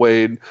 Lamont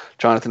Wade,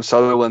 Jonathan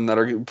Sutherland, that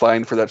are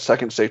vying for that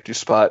second safety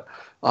spot.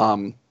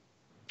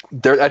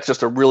 That's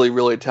just a really,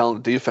 really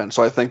talented defense.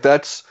 So I think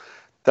that's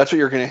what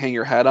you're going to hang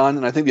your hat on.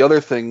 And I think the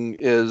other thing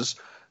is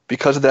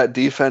because of that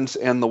defense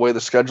and the way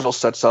the schedule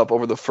sets up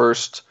over the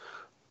first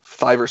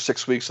 5 or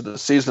 6 weeks of the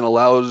season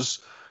allows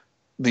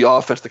the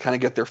offense to kind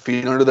of get their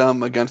feet under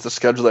them against the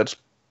schedule that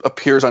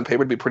appears on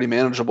paper to be pretty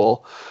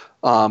manageable.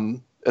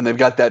 And they've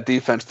got that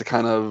defense to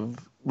kind of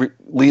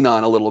lean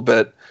on a little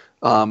bit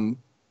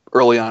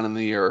early on in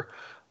the year.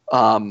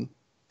 And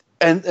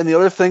the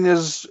other thing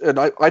is, and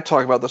I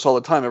talk about this all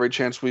the time, every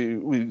chance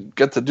we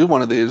get to do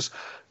one of these,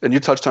 and you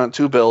touched on it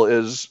too, Bill,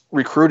 is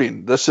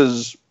recruiting. This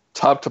is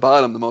top to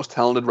bottom the most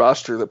talented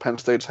roster that Penn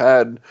State's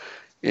had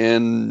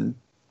in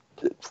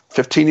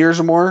 15 years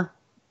or more,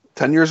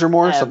 10 years or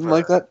more, ever. Something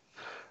like that.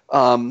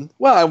 Well,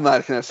 I'm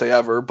not going to say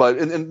ever, but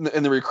in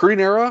the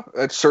recruiting era,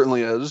 it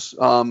certainly is.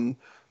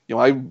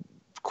 I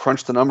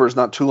crunched the numbers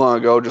not too long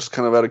ago, just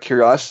kind of out of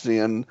curiosity,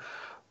 and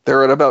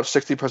they're at about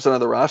 60% of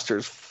the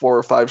rosters, 4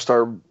 or 5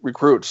 star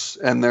recruits,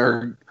 and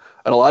they're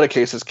in a lot of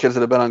cases kids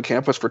that have been on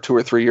campus for 2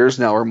 or 3 years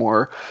now or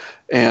more,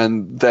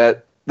 and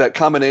that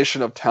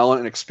combination of talent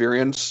and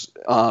experience,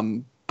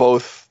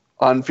 both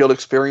on-field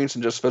experience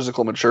and just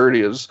physical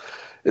maturity, is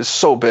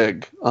so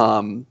big,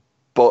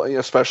 but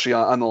especially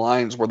on the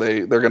lines where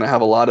they're going to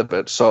have a lot of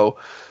it. So,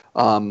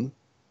 and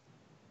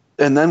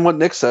then what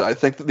Nick said, I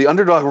think the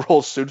underdog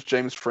role suits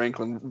James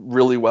Franklin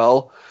really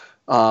well.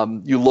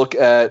 You look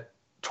at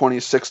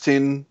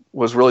 2016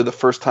 was really the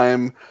first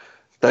time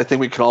that I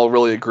think we can all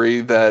really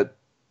agree that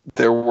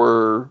there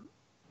were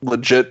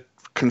legit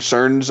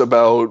concerns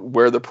about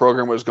where the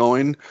program was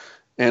going.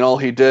 And all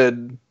he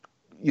did,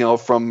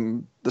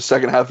 from the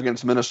second half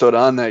against Minnesota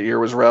on that year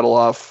was rattle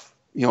off,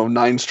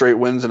 9 straight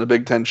wins in a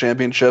Big Ten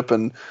championship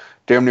and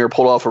damn near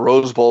pulled off a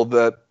Rose Bowl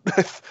that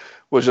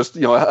was just,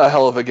 a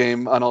hell of a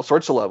game on all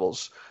sorts of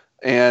levels.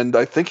 And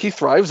I think he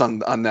thrives on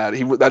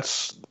that.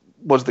 That's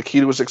was the key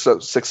to his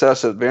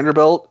success at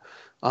Vanderbilt.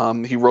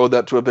 He rode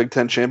that to a Big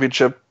Ten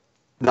championship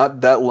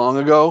not that long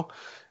ago.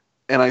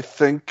 And I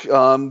think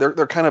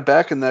they're kind of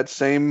back in that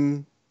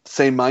same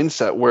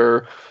mindset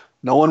where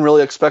no one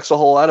really expects a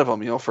whole lot of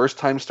him. First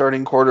time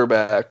starting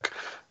quarterback,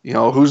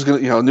 who's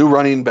going to, new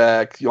running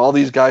back, all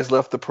these guys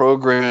left the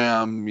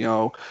program,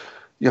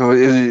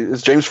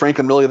 is James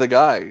Franklin really the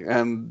guy?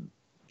 And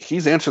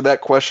he's answered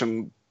that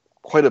question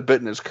quite a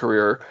bit in his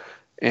career.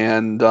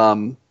 And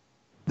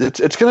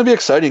it's going to be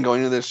exciting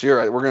going into this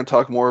year. We're going to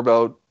talk more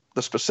about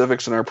the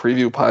specifics in our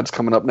preview pods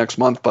coming up next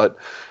month, but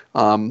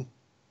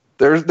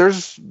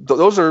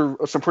those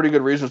are some pretty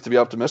good reasons to be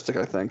optimistic,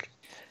 I think.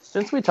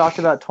 Since we talked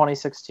about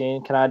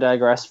 2016, can I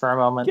digress for a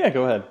moment? Yeah,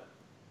 go ahead.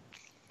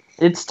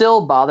 It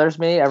still bothers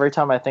me every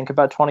time I think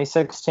about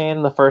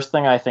 2016. The first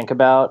thing I think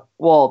about,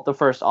 the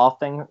first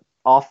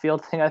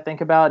off-field thing I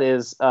think about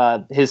is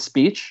his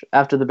speech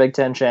after the Big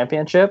Ten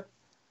championship.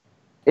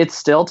 It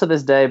still to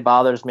this day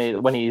bothers me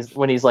when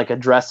he's like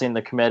addressing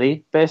the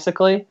committee,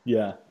 basically.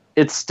 Yeah.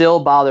 It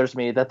still bothers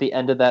me that at the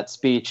end of that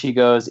speech he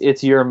goes,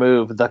 "It's your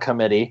move, the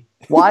committee."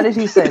 Why did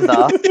he say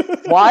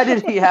the? Why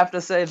did he have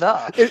to say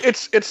the?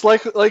 It's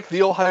like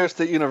the Ohio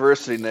State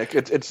University, Nick.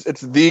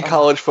 It's the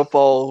college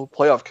football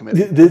playoff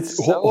committee.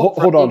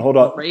 Hold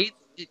on.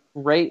 It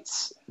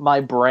rates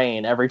my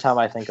brain every time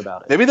I think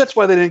about it. Maybe that's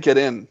why they didn't get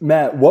in.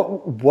 Matt,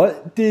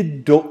 what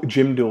did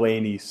Jim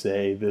Delaney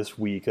say this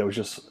week? That was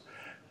just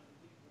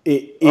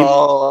even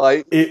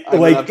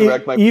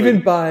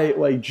by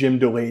like Jim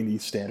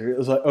Delaney's standard, it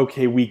was like,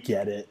 okay, we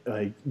get it.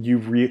 Like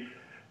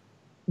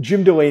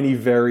Jim Delaney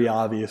very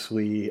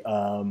obviously, I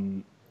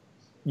don't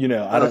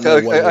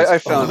know what I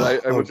found. I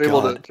was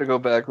able to go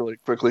back really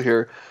quickly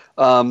here.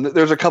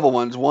 There's a couple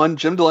ones. One,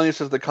 Jim Delaney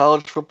says the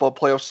college football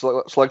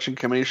playoff selection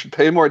committee should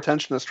pay more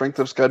attention to strength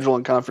of schedule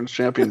and conference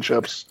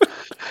championships.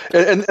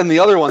 and the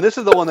other one, this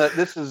is the one that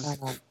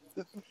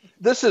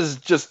this is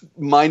just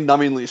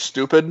mind-numbingly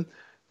stupid.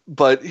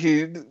 But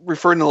he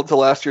referred to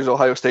last year's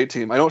Ohio State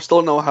team. I still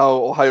don't know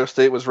how Ohio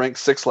State was ranked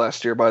 6th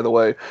last year, by the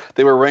way.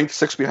 They were ranked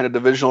 6th behind a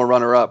divisional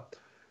runner-up.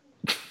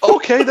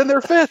 Okay, then they're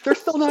 5th. They're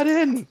still not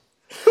in.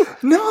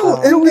 No,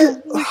 and we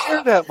don't really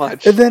care that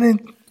much. And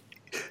then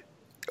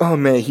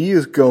he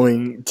is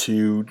going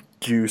to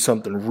do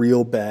something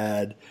real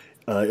bad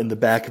in the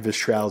back of his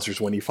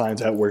trousers when he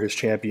finds out where his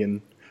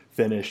champion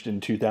finished in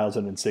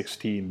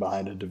 2016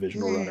 behind a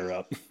divisional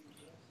runner-up.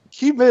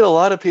 He made a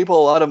lot of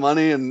people a lot of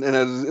money and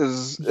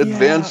has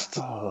advanced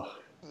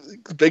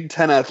Big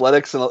Ten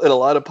athletics in a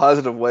lot of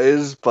positive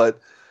ways, but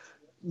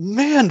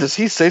man, does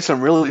he say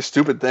some really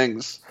stupid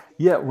things.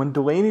 Yeah, when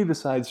Delaney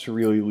decides to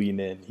really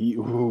lean in,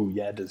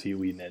 does he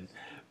lean in?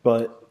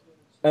 But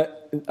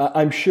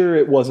I'm sure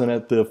it wasn't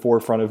at the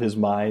forefront of his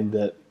mind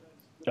that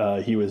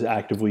he was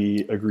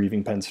actively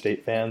aggrieving Penn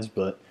State fans,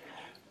 but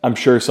I'm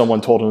sure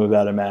someone told him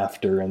about him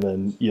after, and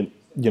then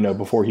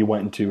before he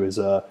went into his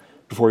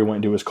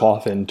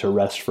coffin to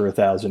rest for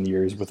 1,000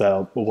 years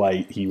without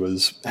light, he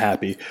was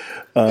happy.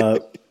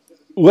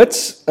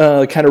 Let's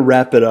kind of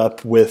wrap it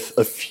up with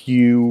a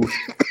few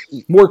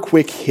more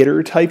quick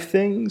hitter type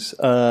things.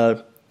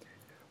 I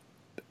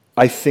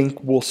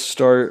think we'll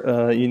start,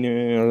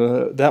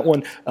 that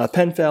one,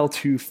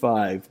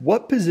 PenFal25.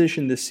 What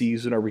position this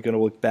season are we going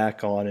to look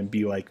back on and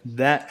be like,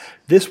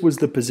 this was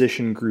the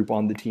position group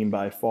on the team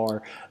by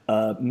far?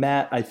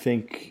 Matt, I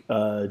think,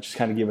 just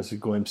kind of give us a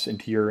glimpse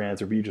into your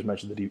answer, but you just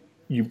mentioned that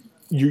you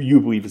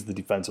believe is the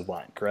defensive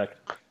line, correct?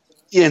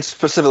 Yeah, and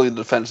specifically the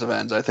defensive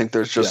ends. I think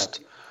there's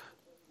just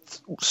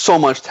so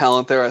much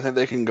talent there. I think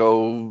they can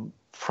go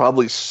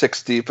probably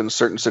 6 deep in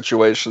certain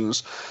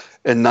situations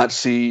and not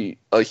see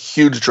a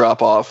huge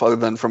drop-off other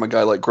than from a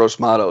guy like Gross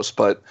Matos.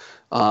 But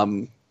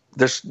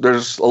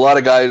there's a lot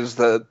of guys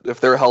that,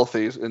 if they're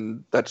healthy,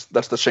 and that's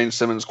the Shane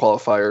Simmons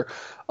qualifier,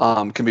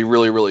 can be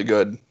really, really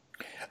good.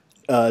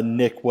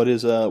 Nick,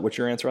 what's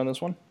your answer on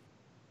this one?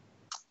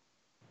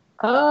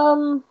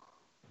 I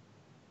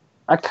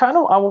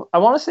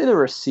want to say the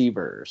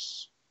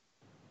receivers.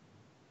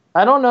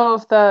 I don't know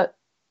if that,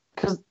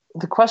 because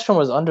the question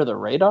was under the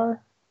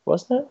radar,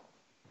 wasn't it?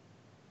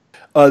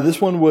 This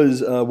one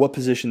was what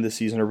position this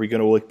season are we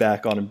going to look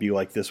back on and be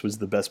like, this was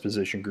the best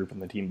position group on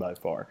the team by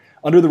far?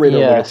 Under the radar,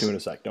 we'll get to in a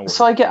sec. Don't worry.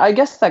 So I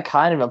guess that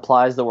kind of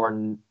implies that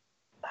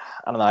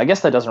I don't know. I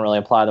guess that doesn't really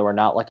imply that we're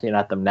not looking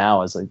at them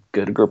now as a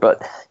good group.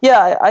 But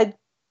yeah,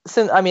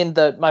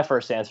 my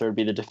first answer would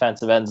be the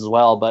defensive ends as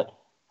well. But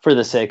for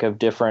the sake of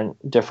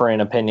differing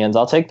opinions,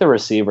 I'll take the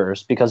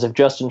receivers, because if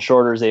Justin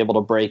Shorter is able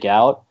to break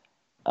out,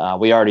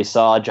 we already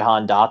saw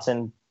Jahan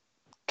Dotson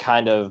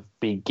kind of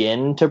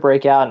begin to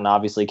break out, and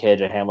obviously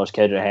KJ Hamler's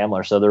KJ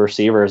Hamler. So the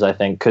receivers, I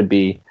think, could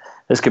be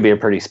a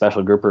pretty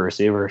special group of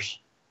receivers.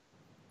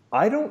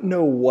 I don't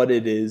know what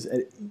it is.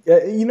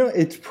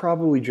 It's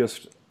probably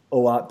just a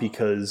lot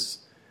because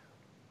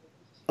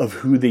of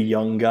who the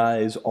young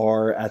guys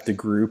are at the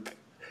group.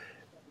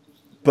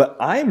 But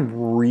I'm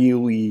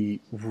really,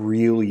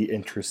 really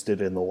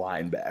interested in the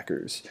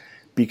linebackers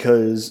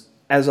because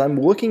as I'm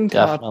looking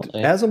talked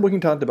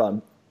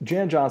about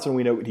Jan Johnson,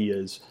 we know what he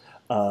is.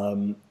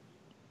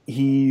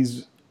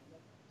 He's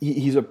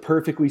a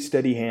perfectly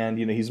steady hand.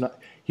 He's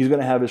going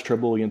to have his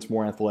trouble against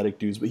more athletic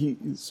dudes, but he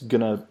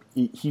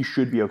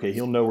should be okay.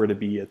 He'll know where to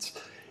be.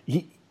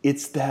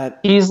 It's that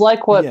he's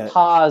like what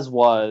Paz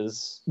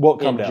was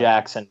in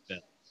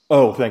Jacksonville.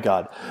 Oh, thank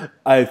God.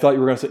 I thought you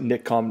were going to say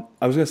Nick. I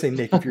was going to say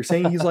Nick. If you're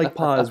saying he's like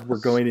Paz, we're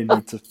going to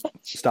need to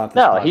stop this.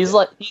 No,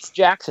 podcast. he's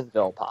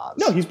Jacksonville Paz.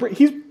 No,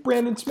 he's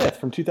Brandon Smith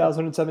from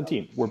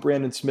 2017, where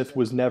Brandon Smith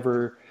was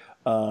never,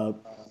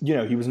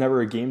 he was never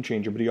a game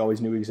changer, but he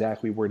always knew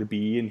exactly where to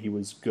be, and he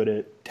was good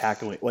at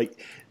tackling, like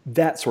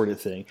that sort of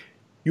thing.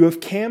 You have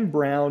Cam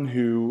Brown,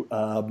 who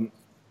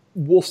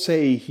we'll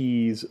say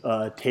he's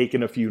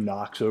taken a few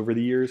knocks over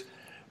the years.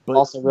 But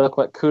also, real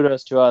quick,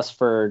 kudos to us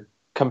for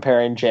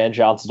comparing Jan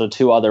Johnson to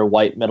two other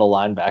white middle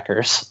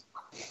linebackers.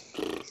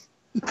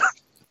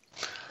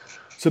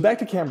 So back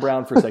to Cam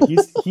Brown for a sec.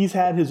 He's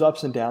had his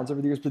ups and downs over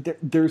the years, but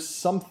there's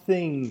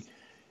something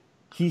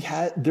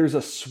there's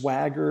a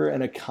swagger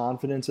and a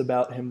confidence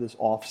about him this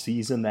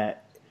offseason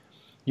that,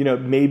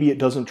 maybe it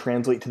doesn't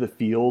translate to the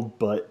field,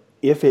 but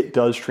if it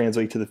does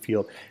translate to the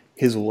field,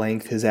 his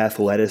length, his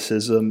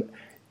athleticism,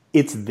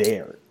 it's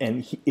there.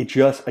 And he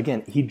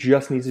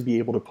just needs to be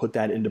able to put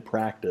that into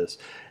practice.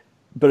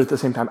 But at the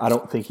same time, I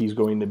don't think he's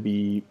going to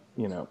be,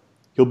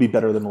 he'll be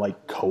better than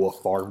like Koa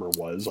Farmer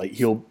was. Like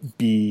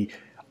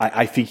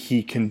I think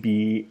he can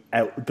be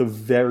at the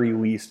very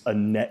least a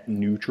net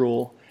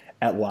neutral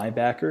at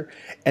linebacker.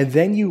 And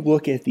then you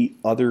look at the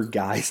other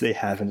guys they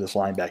have in this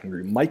linebacking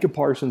group. Micah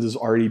Parsons is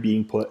already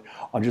being put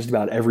on just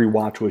about every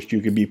watch list you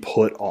could be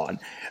put on.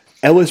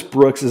 Ellis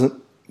Brooks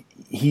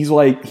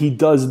he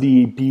does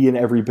the be in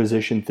every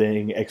position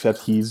thing,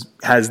 except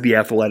has the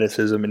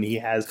athleticism and he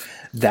has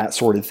that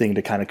sort of thing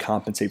to kind of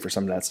compensate for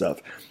some of that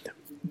stuff.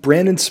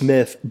 Brandon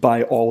Smith,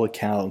 by all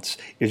accounts,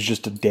 is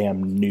just a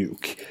damn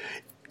nuke.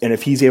 And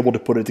if he's able to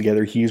put it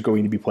together, he's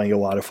going to be playing a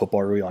lot of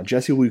football early on.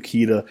 Jesse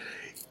Luketa,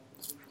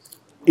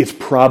 it's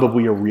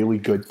probably a really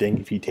good thing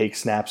if he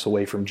takes snaps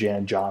away from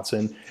Jan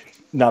Johnson.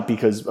 Not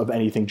because of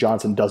anything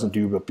Johnson doesn't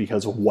do, but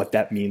because of what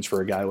that means for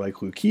a guy like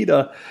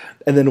Luketa.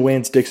 And then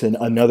Lance Dixon,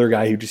 another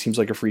guy who just seems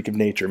like a freak of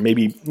nature.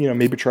 Maybe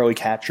Charlie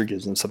Katcher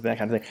gives him something, that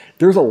kind of thing.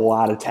 There's a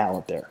lot of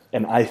talent there.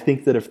 And I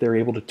think that if they're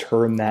able to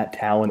turn that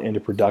talent into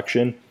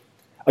production,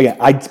 again,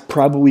 I'd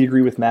probably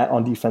agree with Matt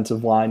on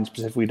defensive line,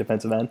 specifically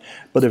defensive end.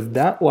 But if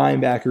that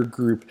linebacker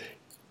group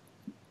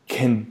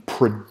can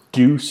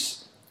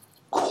produce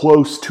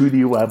close to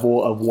the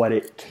level of what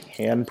it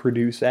can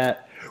produce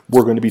at,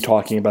 we're going to be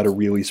talking about a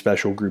really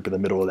special group in the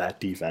middle of that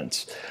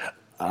defense.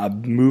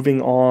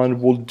 Moving on,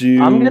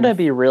 I'm going to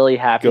be really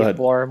happy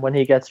for him when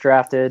he gets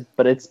drafted,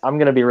 but I'm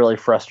going to be really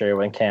frustrated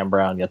when Cam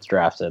Brown gets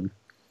drafted.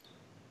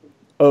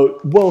 Oh,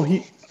 well,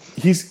 he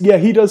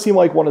does seem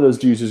like one of those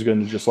dudes who's going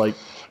to just like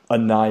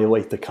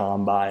annihilate the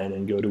combine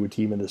and go to a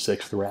team in the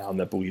 6th round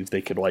that believes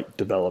they could like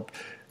develop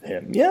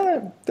him.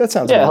 Yeah, that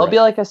sounds. Yeah, he'll be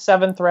like a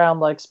 7th round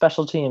like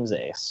special teams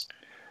ace.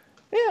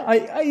 Yeah,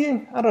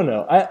 I don't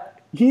know.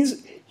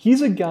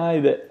 He's a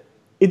guy that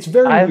it's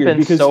very weird.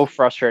 I've been so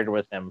frustrated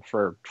with him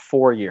for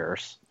 4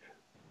 years.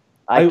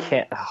 I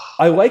can't.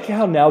 I like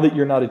how now that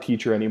you're not a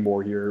teacher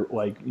anymore, you're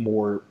like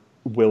more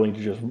willing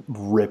to just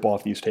rip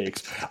off these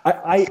takes.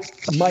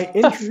 My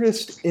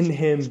interest in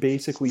him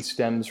basically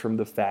stems from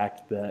the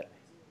fact that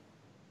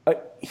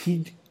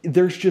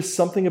there's just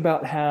something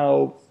about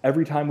how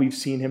every time we've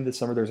seen him this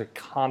summer, there's a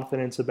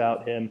confidence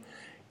about him.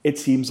 It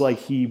seems like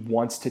he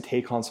wants to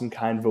take on some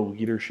kind of a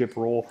leadership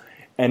role.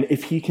 And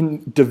if he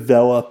can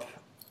develop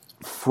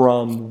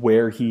from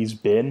where he's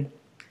been,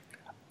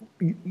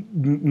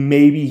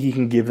 maybe he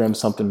can give them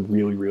something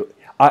really, really.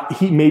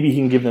 Maybe he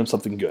can give them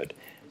something good.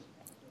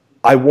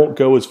 I won't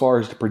go as far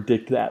as to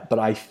predict that, but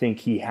I think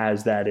he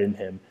has that in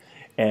him.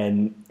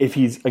 And if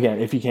he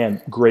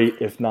can, great.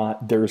 If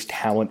not, there's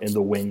talent in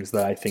the wings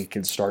that I think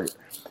can start,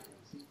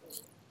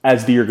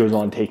 as the year goes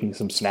on, taking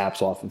some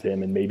snaps off of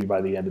him, and maybe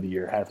by the end of the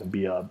year have him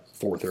be a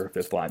 4th or a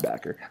 5th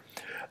linebacker.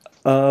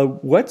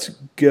 Let's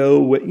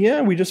go.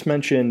 We just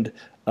mentioned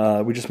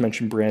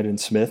Brandon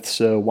Smith,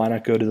 so why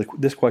not go to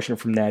this question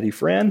from Natty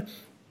Fran?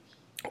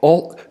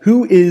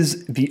 Who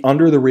is the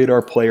under the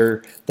radar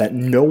player that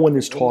no one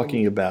is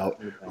talking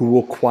about who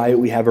will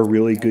quietly have a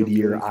really good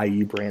year,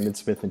 i.e. Brandon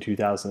Smith in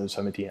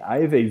 2017? I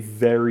have a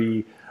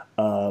very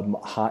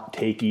hot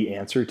takey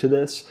answer to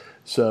this,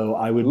 so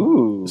I would.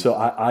 Ooh. So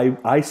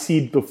I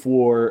cede the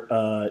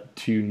floor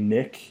to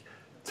Nick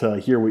to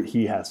hear what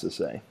he has to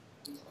say.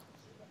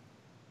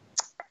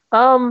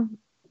 Under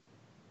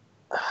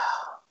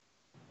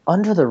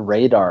the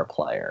radar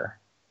player.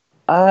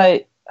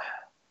 I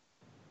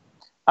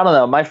I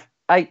don't know.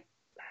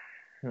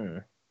 Hmm.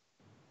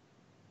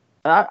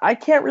 I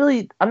can't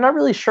really. I'm not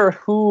really sure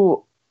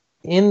who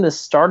in the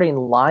starting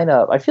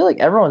lineup. I feel like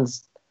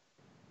everyone's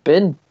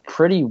been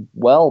pretty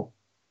well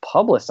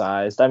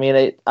publicized. I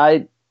mean,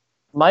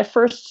 my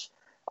first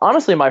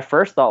honestly, my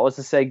first thought was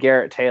to say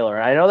Garrett Taylor.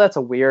 And I know that's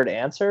a weird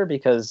answer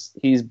because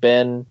he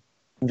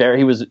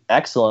was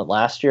excellent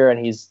last year,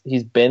 and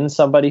he's been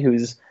somebody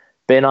who's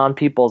been on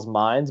people's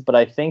minds, but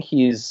I think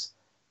he's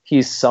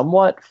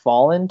somewhat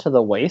fallen to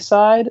the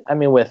wayside. I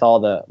mean, with all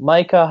the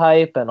Micah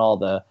hype and all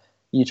the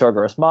Yetur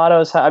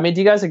Gross-Matos. I mean,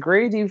 do you guys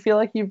agree? Do you feel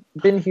like you've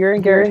been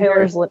hearing Garrett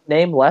Taylor's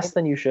name less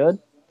than you should?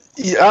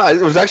 Yeah,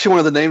 it was actually one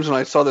of the names when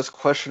I saw this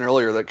question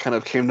earlier that kind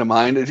of came to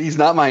mind. He's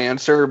not my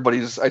answer, but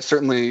I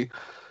certainly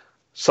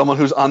someone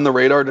who's on the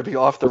radar to be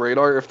off the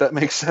radar, if that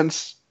makes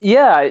sense.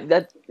 Yeah,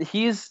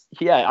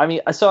 I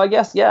mean, so I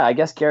guess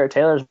Garrett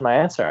Taylor's my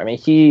answer. I mean,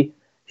 he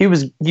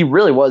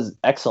really was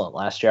excellent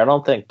last year. I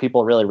don't think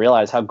people really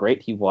realize how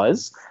great he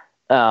was.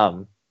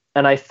 And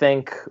I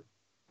think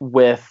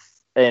with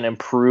an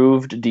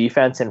improved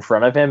defense in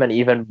front of him and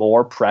even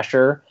more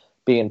pressure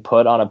being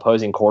put on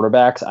opposing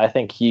quarterbacks, I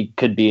think he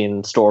could be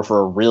in store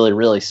for a really,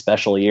 really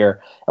special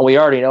year. And we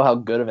already know how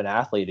good of an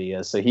athlete he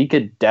is. So he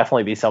could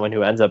definitely be someone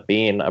who ends up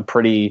being a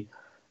pretty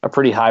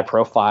high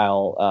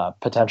profile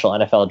potential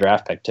NFL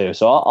draft pick too.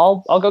 So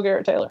I'll go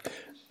Garrett Taylor.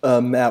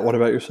 Matt, what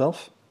about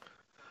yourself?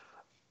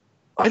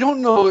 I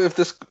don't know if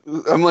this.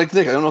 I'm like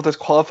Nick. I don't know if this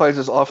qualifies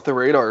as off the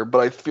radar, but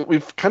I feel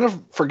we've kind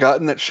of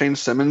forgotten that Shane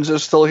Simmons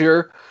is still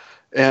here,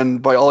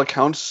 and by all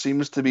accounts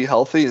seems to be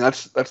healthy. And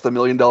that's the $1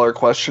 million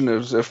question: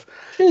 is if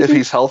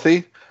he's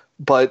healthy.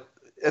 But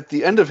at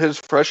the end of his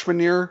freshman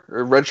year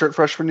or redshirt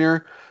freshman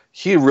year,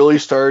 he really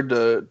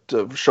started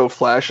to show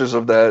flashes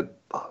of that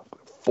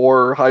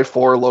high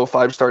 4, low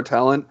 5-star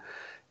talent,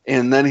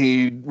 and then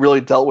he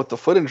really dealt with the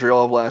foot injury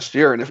all of last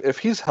year. And if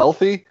he's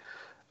healthy,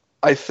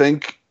 I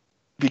think,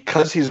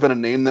 because he's been a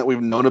name that we've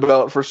known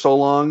about for so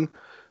long,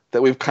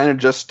 that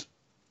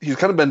he's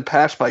kind of been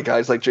passed by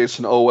guys like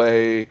Jason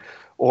Owe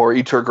or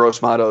Yetur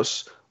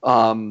Gross-Matos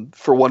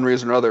for one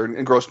reason or other.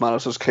 In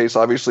Gross-Matos' case,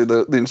 obviously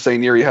the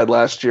insane year he had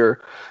last year,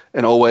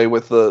 and Owe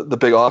with the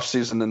big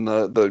offseason and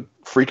the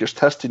freakish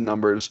testing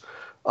numbers.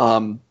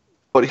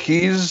 But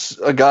he's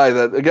a guy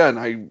that, again,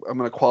 I'm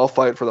going to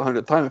qualify it for the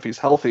 100th time. If he's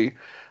healthy,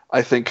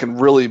 I think can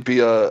really be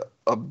a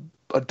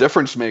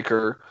difference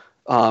maker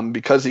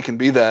because he can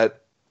be that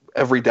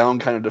every down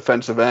kind of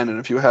defensive end. And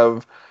if you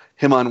have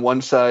him on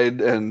one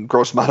side and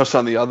Gross-Matos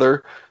on the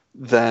other,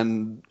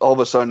 then all of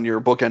a sudden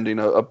you're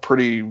bookending a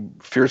pretty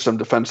fearsome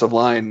defensive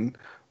line,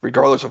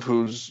 regardless of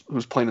who's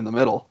playing in the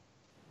middle.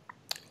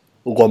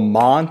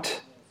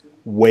 Lamont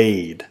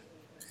Wade.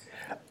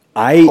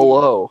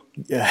 Hello.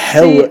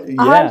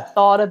 I've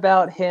thought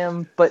about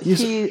him, but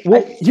he's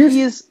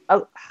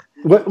under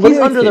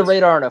the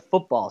radar in a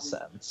football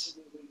sense.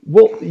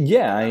 Well,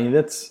 yeah, I mean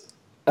that's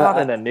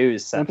not in a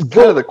news sense. That's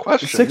kind of the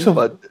question.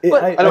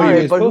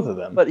 Both of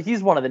them. But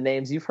he's one of the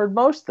names you've heard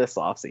most this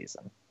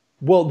offseason.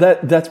 Well,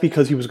 that's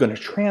because he was going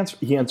to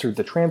transfer. He entered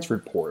the transfer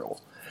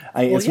portal.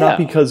 Not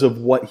because of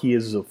what he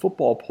is as a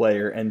football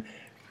player. And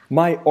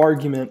my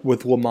argument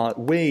with Lamont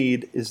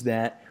Wade is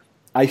that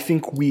I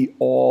think we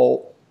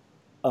all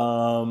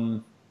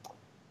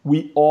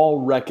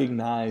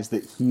recognize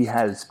that he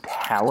has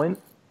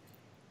talent.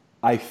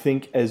 I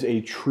think as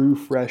a true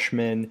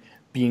freshman,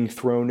 being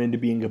thrown into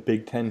being a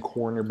Big Ten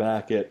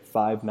cornerback at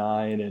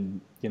 5'9"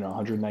 and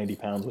 190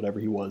 pounds, whatever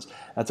he was,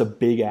 that's a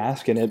big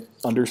ask, and it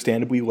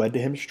understandably led to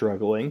him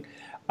struggling.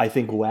 I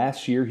think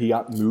last year he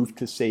got moved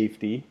to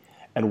safety,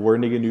 and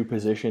learning a new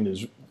position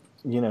is,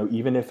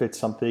 even if it's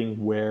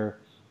something where,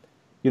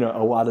 a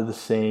lot of the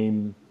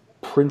same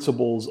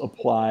principles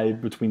apply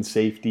between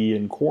safety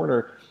and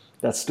corner,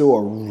 that's still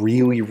a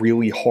really,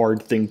 really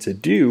hard thing to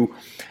do.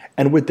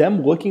 And with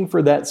them looking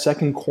for that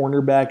second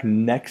cornerback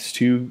next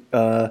to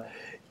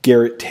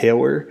Garrett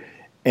Taylor,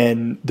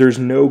 and there's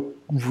no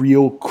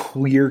real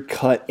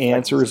clear-cut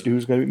answer as to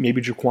who's going to.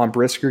 Maybe Jaquan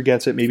Brisker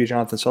gets it, maybe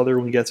Jonathan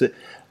Sutherland gets it,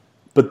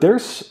 but there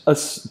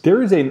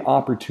is an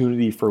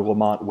opportunity for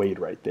Lamont Wade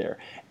right there,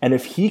 and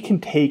if he can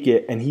take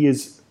it, and he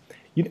is,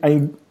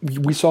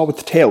 we saw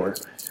with Taylor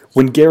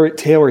when Garrett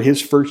Taylor,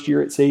 his first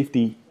year at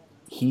safety,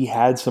 he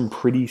had some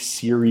pretty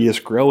serious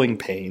growing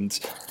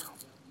pains.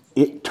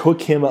 It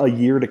took him a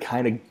year to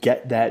kind of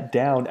get that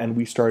down, and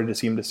we started to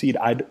see him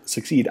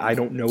succeed. I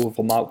don't know if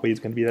Lamont Wade is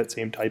going to be that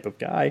same type of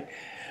guy,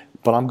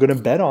 but I'm going to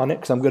bet on it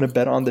because I'm going to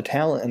bet on the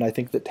talent, and I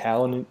think that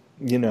talent,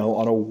 on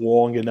a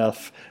long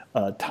enough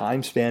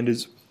time span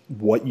is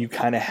what you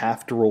kind of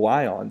have to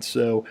rely on.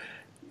 So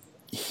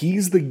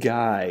he's the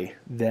guy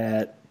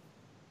that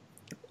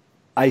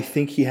I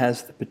think he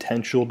has the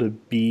potential to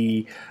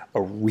be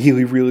a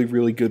really, really,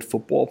 really good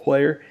football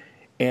player.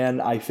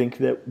 And I think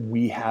that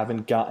we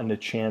haven't gotten a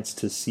chance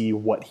to see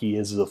what he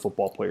is as a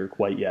football player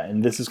quite yet.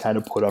 And this is kind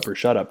of put up or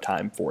shut up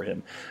time for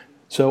him.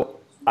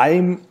 So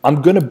I'm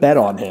going to bet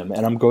on him,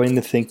 and I'm going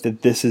to think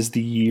that this is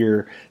the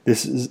year.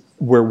 This is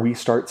where we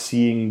start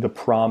seeing the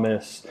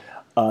promise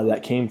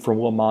that came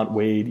from Lamont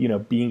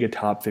Wade, being a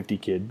top 50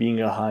 kid, being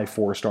a high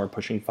 4-star,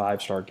 pushing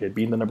 5-star kid,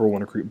 being the number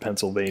 1 recruit in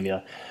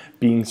Pennsylvania,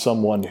 being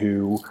someone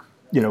who,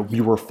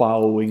 we were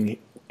following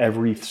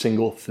every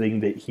single thing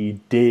that he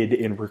did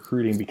in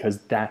recruiting because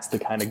that's the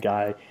kind of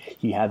guy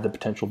he had the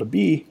potential to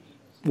be.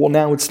 Well,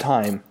 now it's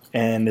time,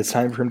 and it's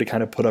time for him to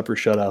kind of put up or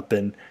shut up,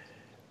 and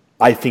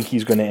I think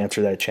he's going to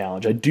answer that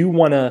challenge. I do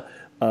want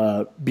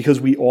to, because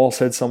we all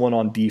said someone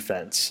on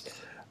defense,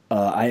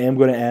 I am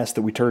going to ask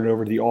that we turn it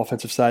over to the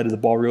offensive side of the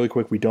ball really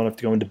quick. We don't have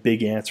to go into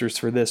big answers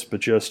for this, but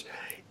just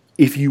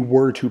if you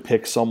were to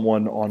pick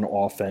someone on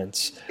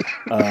offense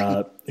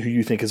who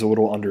you think is a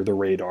little under the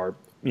radar,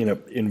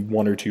 in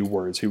 1 or 2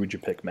 words, who would you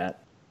pick,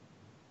 Matt?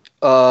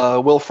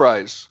 Will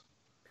Fries.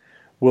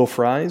 Will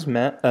Fries,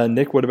 Matt.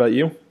 Nick, what about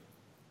you?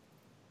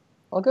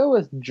 I'll go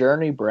with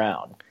Journey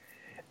Brown.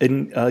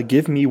 And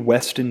give me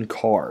Weston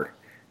Carr.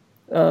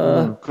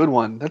 Good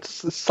one.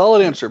 That's a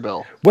solid answer,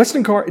 Bill.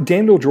 Weston Carr.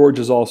 Daniel George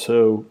is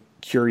also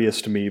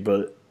curious to me,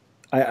 but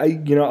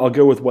I'll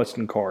go with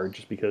Weston Carr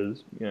just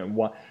because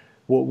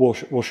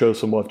we'll show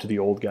some love to the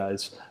old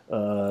guys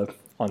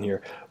on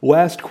here.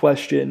 Last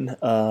question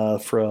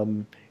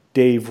from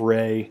Dave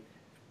Ray: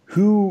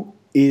 who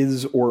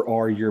is or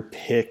are your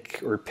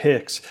pick or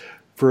picks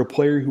for a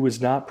player who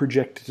is not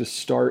projected to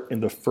start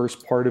in the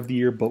first part of the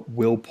year but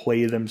will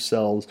play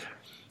themselves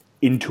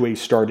into a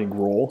starting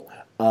role?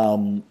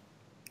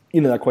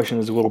 That question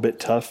is a little bit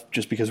tough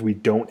just because we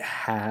don't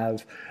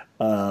have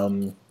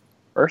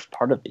first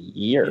part of the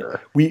year.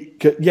 We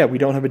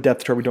don't have a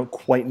depth chart. We don't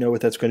quite know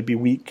what that's going to be.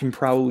 We can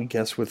probably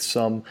guess with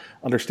some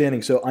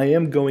understanding. So I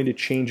am going to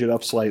change it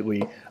up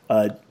slightly.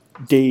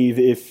 Dave,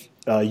 if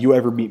you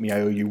ever meet me,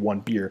 I owe you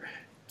 1 beer.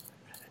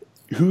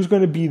 Who's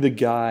going to be the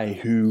guy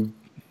who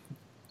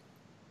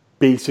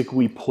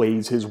basically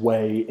plays his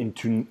way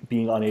into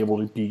being unable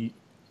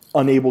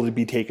to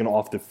be taken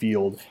off the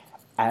field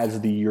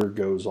as the year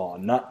goes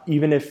on? Not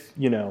even if,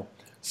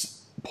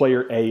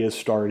 player A is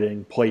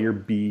starting, player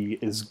B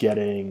is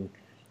getting,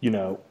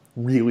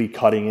 really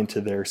cutting into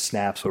their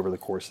snaps over the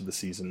course of the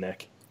season,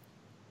 Nick.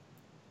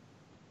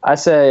 I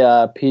say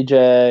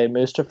PJ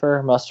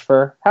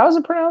Mustipher. How is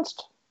it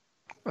pronounced?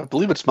 I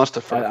believe it's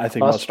Mustipher. I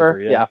think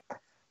Mustipher, yeah.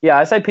 Yeah,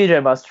 I say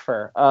PJ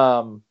Mustipher.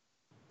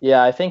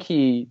 I think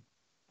he,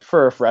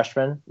 for a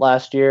freshman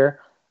last year,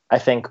 I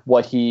think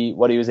what he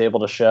was able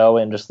to show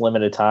in just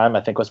limited time,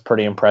 I think was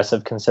pretty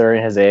impressive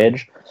considering his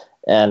age.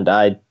 And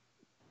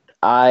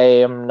I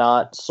am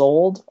not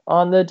sold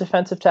on the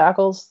defensive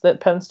tackles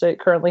that Penn State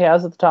currently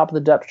has at the top of the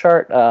depth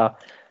chart.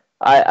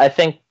 I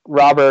think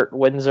Robert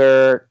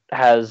Windsor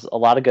has a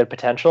lot of good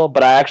potential,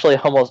 but I actually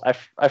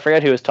I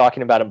forget who was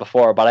talking about him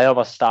before, but I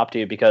almost stopped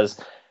you because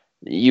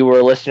you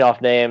were listing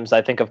off names,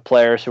 I think, of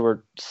players who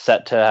were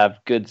set to have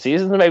good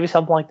seasons, maybe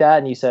something like that,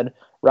 and you said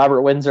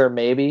Robert Windsor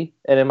maybe,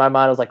 and in my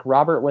mind I was like,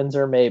 Robert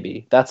Windsor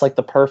maybe. That's like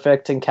the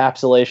perfect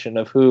encapsulation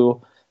of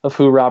who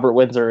Robert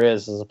Windsor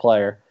is as a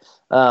player.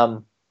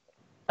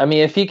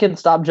 If he can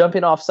stop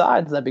jumping off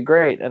sides, that'd be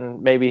great,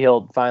 and maybe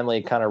he'll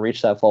finally kind of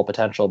reach that full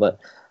potential. But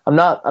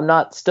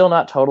I'm still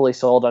not totally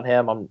sold on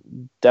him. I'm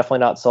definitely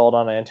not sold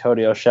on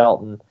Antonio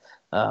Shelton.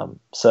 I'll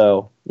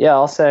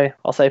say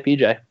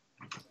PJ.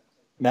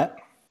 Matt?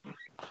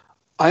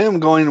 I am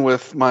going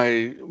with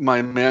my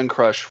man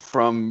crush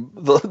from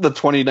the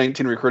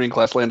 2019 recruiting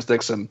class, Lance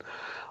Dixon.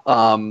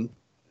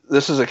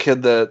 This is a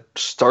kid that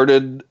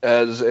started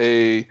as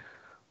a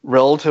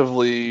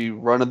relatively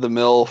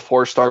run-of-the-mill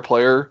 4-star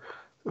player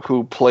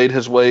who played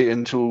his way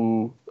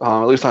into,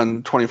 at least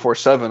on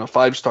 24/7, a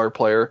 5-star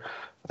player.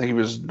 I think he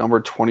was number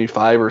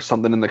 25 or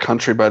something in the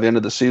country by the end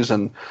of the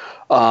season.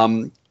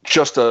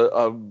 Just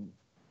a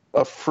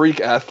freak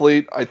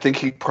athlete. I think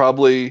he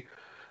probably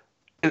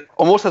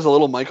almost has a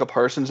little Micah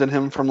Parsons in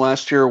him from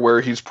last year,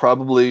 where he's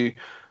probably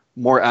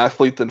more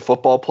athlete than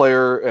football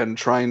player and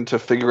trying to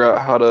figure out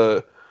how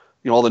to,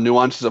 all the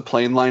nuances of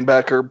playing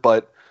linebacker.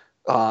 But,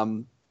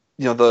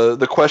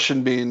 the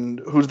question being,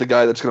 who's the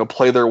guy that's going to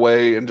play their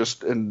way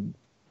and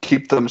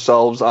keep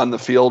themselves on the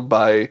field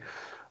by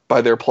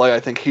their play? I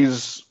think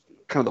he's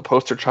kind of the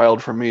poster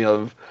child for me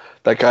of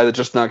that guy that's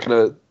just not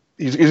going to,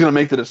 he's going to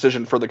make the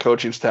decision for the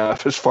coaching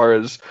staff as far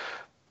as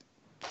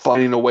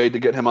finding a way to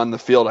get him on the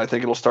field. I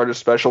think it'll start as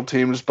special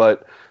teams,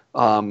 but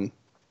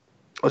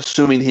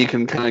assuming he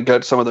can kind of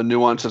get some of the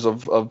nuances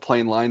of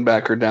playing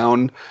linebacker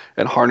down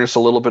and harness a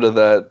little bit of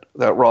that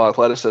raw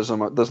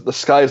athleticism, the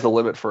sky's the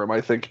limit for him.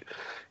 I think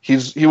he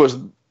was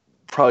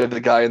probably the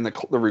guy in the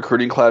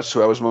recruiting class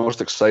who I was most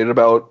excited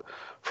about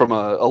from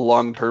a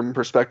long-term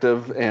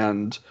perspective,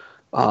 and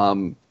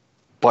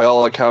by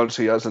all accounts,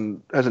 he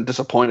hasn't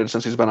disappointed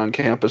since he's been on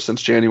campus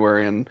since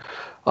January. And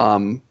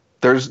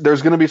there's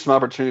going to be some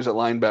opportunities at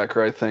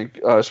linebacker, I think,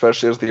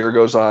 especially as the year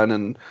goes on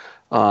and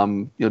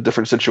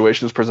different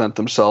situations present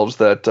themselves.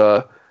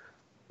 That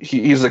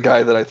he's a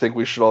guy that I think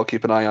we should all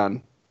keep an eye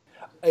on.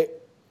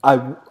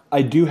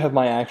 I do have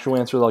my actual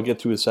answer that I'll get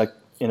to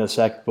in a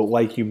sec, but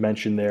like you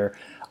mentioned there,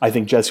 I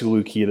think Jesse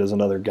Luketa is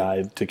another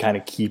guy to kind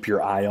of keep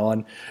your eye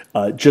on,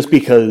 just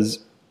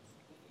because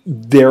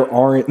there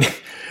aren't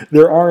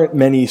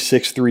many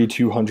 6'3",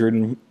 200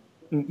 and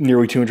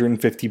nearly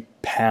 250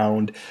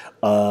 pound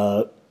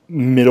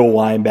middle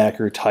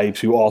linebacker types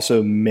who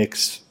also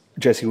mix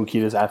Jesse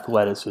Lukita's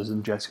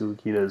athleticism, Jesse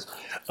Lukita's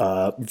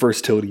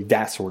versatility,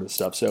 that sort of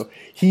stuff. So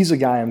he's a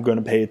guy I'm going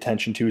to pay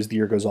attention to as the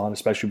year goes on,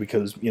 especially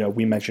because,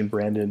 we mentioned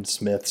Brandon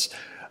Smith's,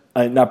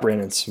 not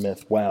Brandon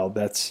Smith. Wow,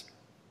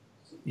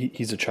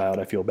 he's a child.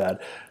 I feel bad.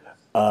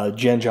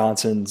 Jan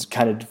Johnson's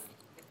kind of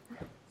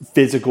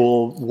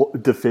physical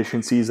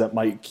deficiencies that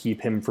might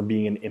keep him from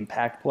being an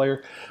impact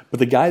player. But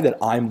the guy that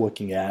I'm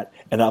looking at,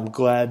 and I'm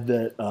glad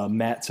that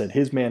Matt said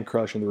his man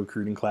crush in the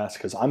recruiting class,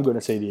 because I'm going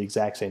to say the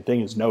exact same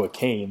thing as Noah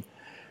Cain,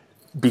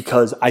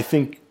 because I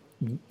think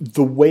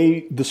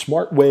the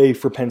smart way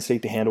for Penn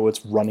State to handle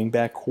its running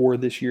back core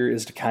this year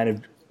is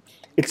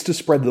it's to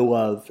spread the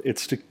love.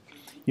 It's to,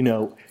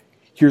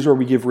 here's where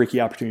we give Ricky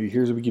opportunity.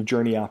 Here's where we give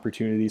Journey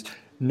opportunities.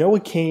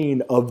 Noah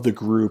Cain of the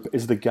group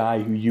is the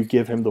guy who you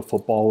give him the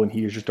football and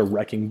he is just a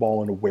wrecking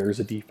ball and wears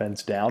a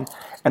defense down.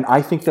 And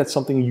I think that's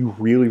something you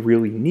really,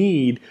 really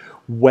need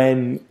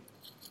when,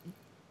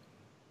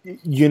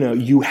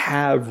 you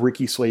have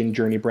Ricky Slade and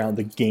Journey Brown,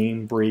 the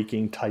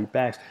game-breaking type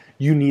backs.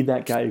 You need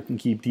that guy who can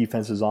keep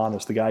defenses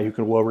honest, the guy who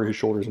can lower his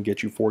shoulders and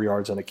get you 4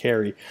 yards on a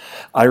carry.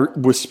 I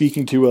was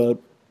speaking to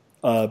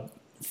a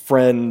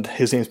friend,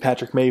 his name's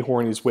Patrick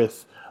Mayhorn, he's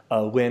with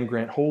Land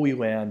Grant Holy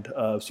Land.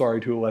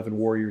 Sorry to 11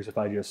 Warriors if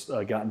I just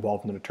got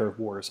involved in a turf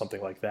war or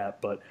something like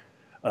that, but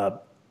I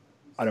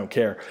don't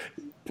care.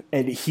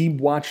 And he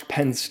watched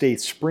Penn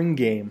State's spring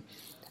game,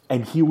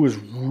 and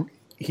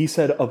he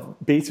said of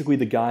basically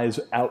the guys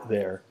out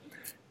there,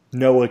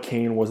 Noah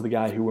Cain was the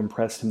guy who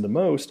impressed him the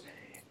most.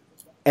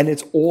 And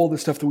it's all the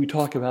stuff that we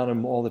talk about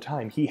him all the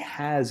time. He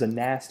has a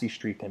nasty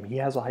streak to him. He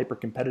has a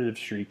hyper-competitive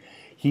streak.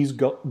 He's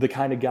the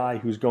kind of guy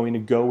who's going to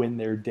go in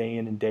there day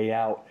in and day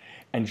out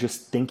and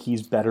just think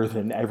he's better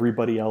than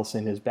everybody else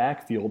in his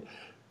backfield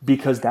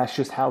because that's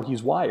just how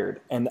he's wired.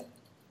 And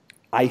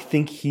I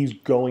think he's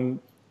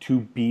going to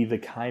be the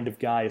kind of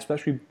guy,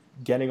 especially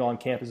getting on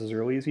campus as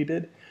early as he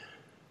did,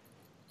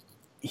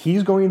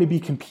 he's going to be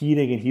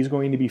competing and he's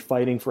going to be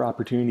fighting for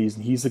opportunities.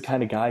 And he's the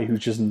kind of guy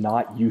who's just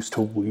not used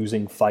to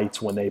losing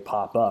fights when they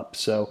pop up.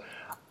 So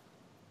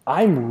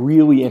I'm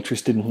really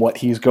interested in what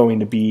he's going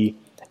to be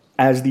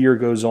as the year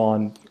goes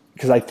on,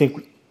 because I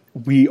think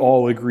we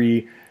all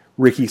agree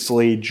Ricky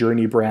Slade,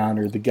 Journey Brown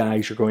are the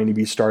guys you're going to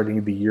be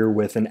starting the year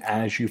with. And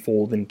as you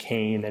fold in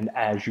Cain and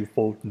as you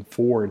fold in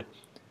Ford,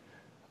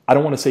 I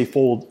don't want to say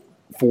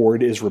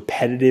Ford is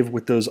repetitive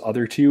with those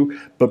other two,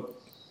 but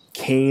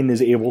Cain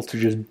is able to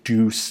just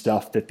do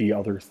stuff that the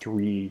other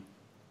three,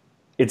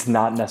 it's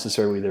not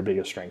necessarily their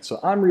biggest strength. So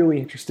I'm really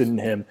interested in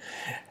him.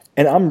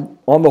 And I'm,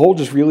 on the whole,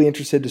 just really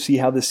interested to see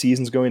how this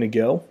season's going to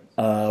go.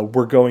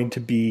 We're going to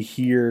be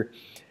here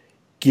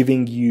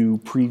giving you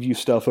preview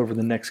stuff over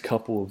the next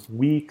couple of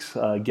weeks,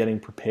 getting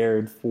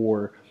prepared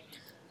for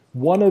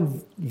one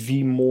of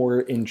the more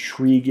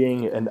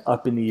intriguing and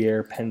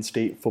up-in-the-air Penn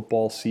State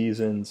football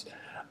seasons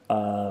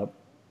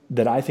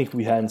that I think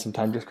we had in some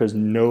time, just because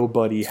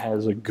nobody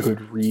has a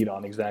good read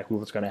on exactly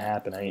what's going to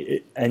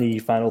happen. Any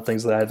final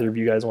things that either of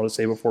you guys want to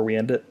say before we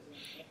end it?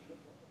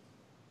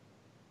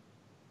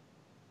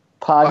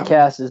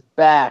 Podcast is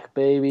back,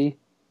 baby.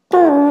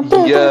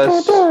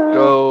 Yes,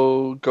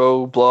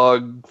 go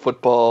blog,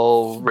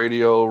 football,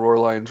 radio, Roar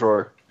Lions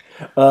Roar.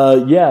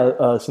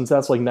 Since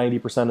that's like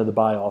 90% of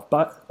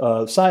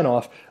the sign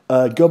off,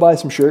 go buy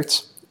some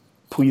shirts.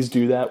 Please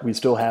do that. We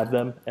still have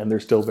them, and they're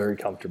still very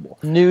comfortable.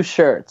 New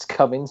shirts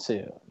coming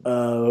soon.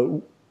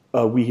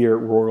 We here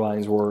at Roar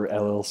Lions Roar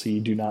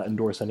LLC do not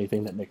endorse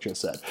anything that Nick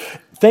just said.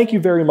 Thank you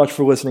very much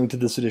for listening to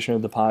this edition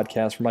of the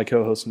podcast. For my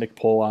co-hosts Nick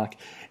Pollock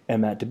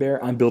and Matt DeBear,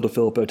 I'm Bill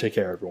DeFilippo. Take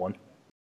care, everyone.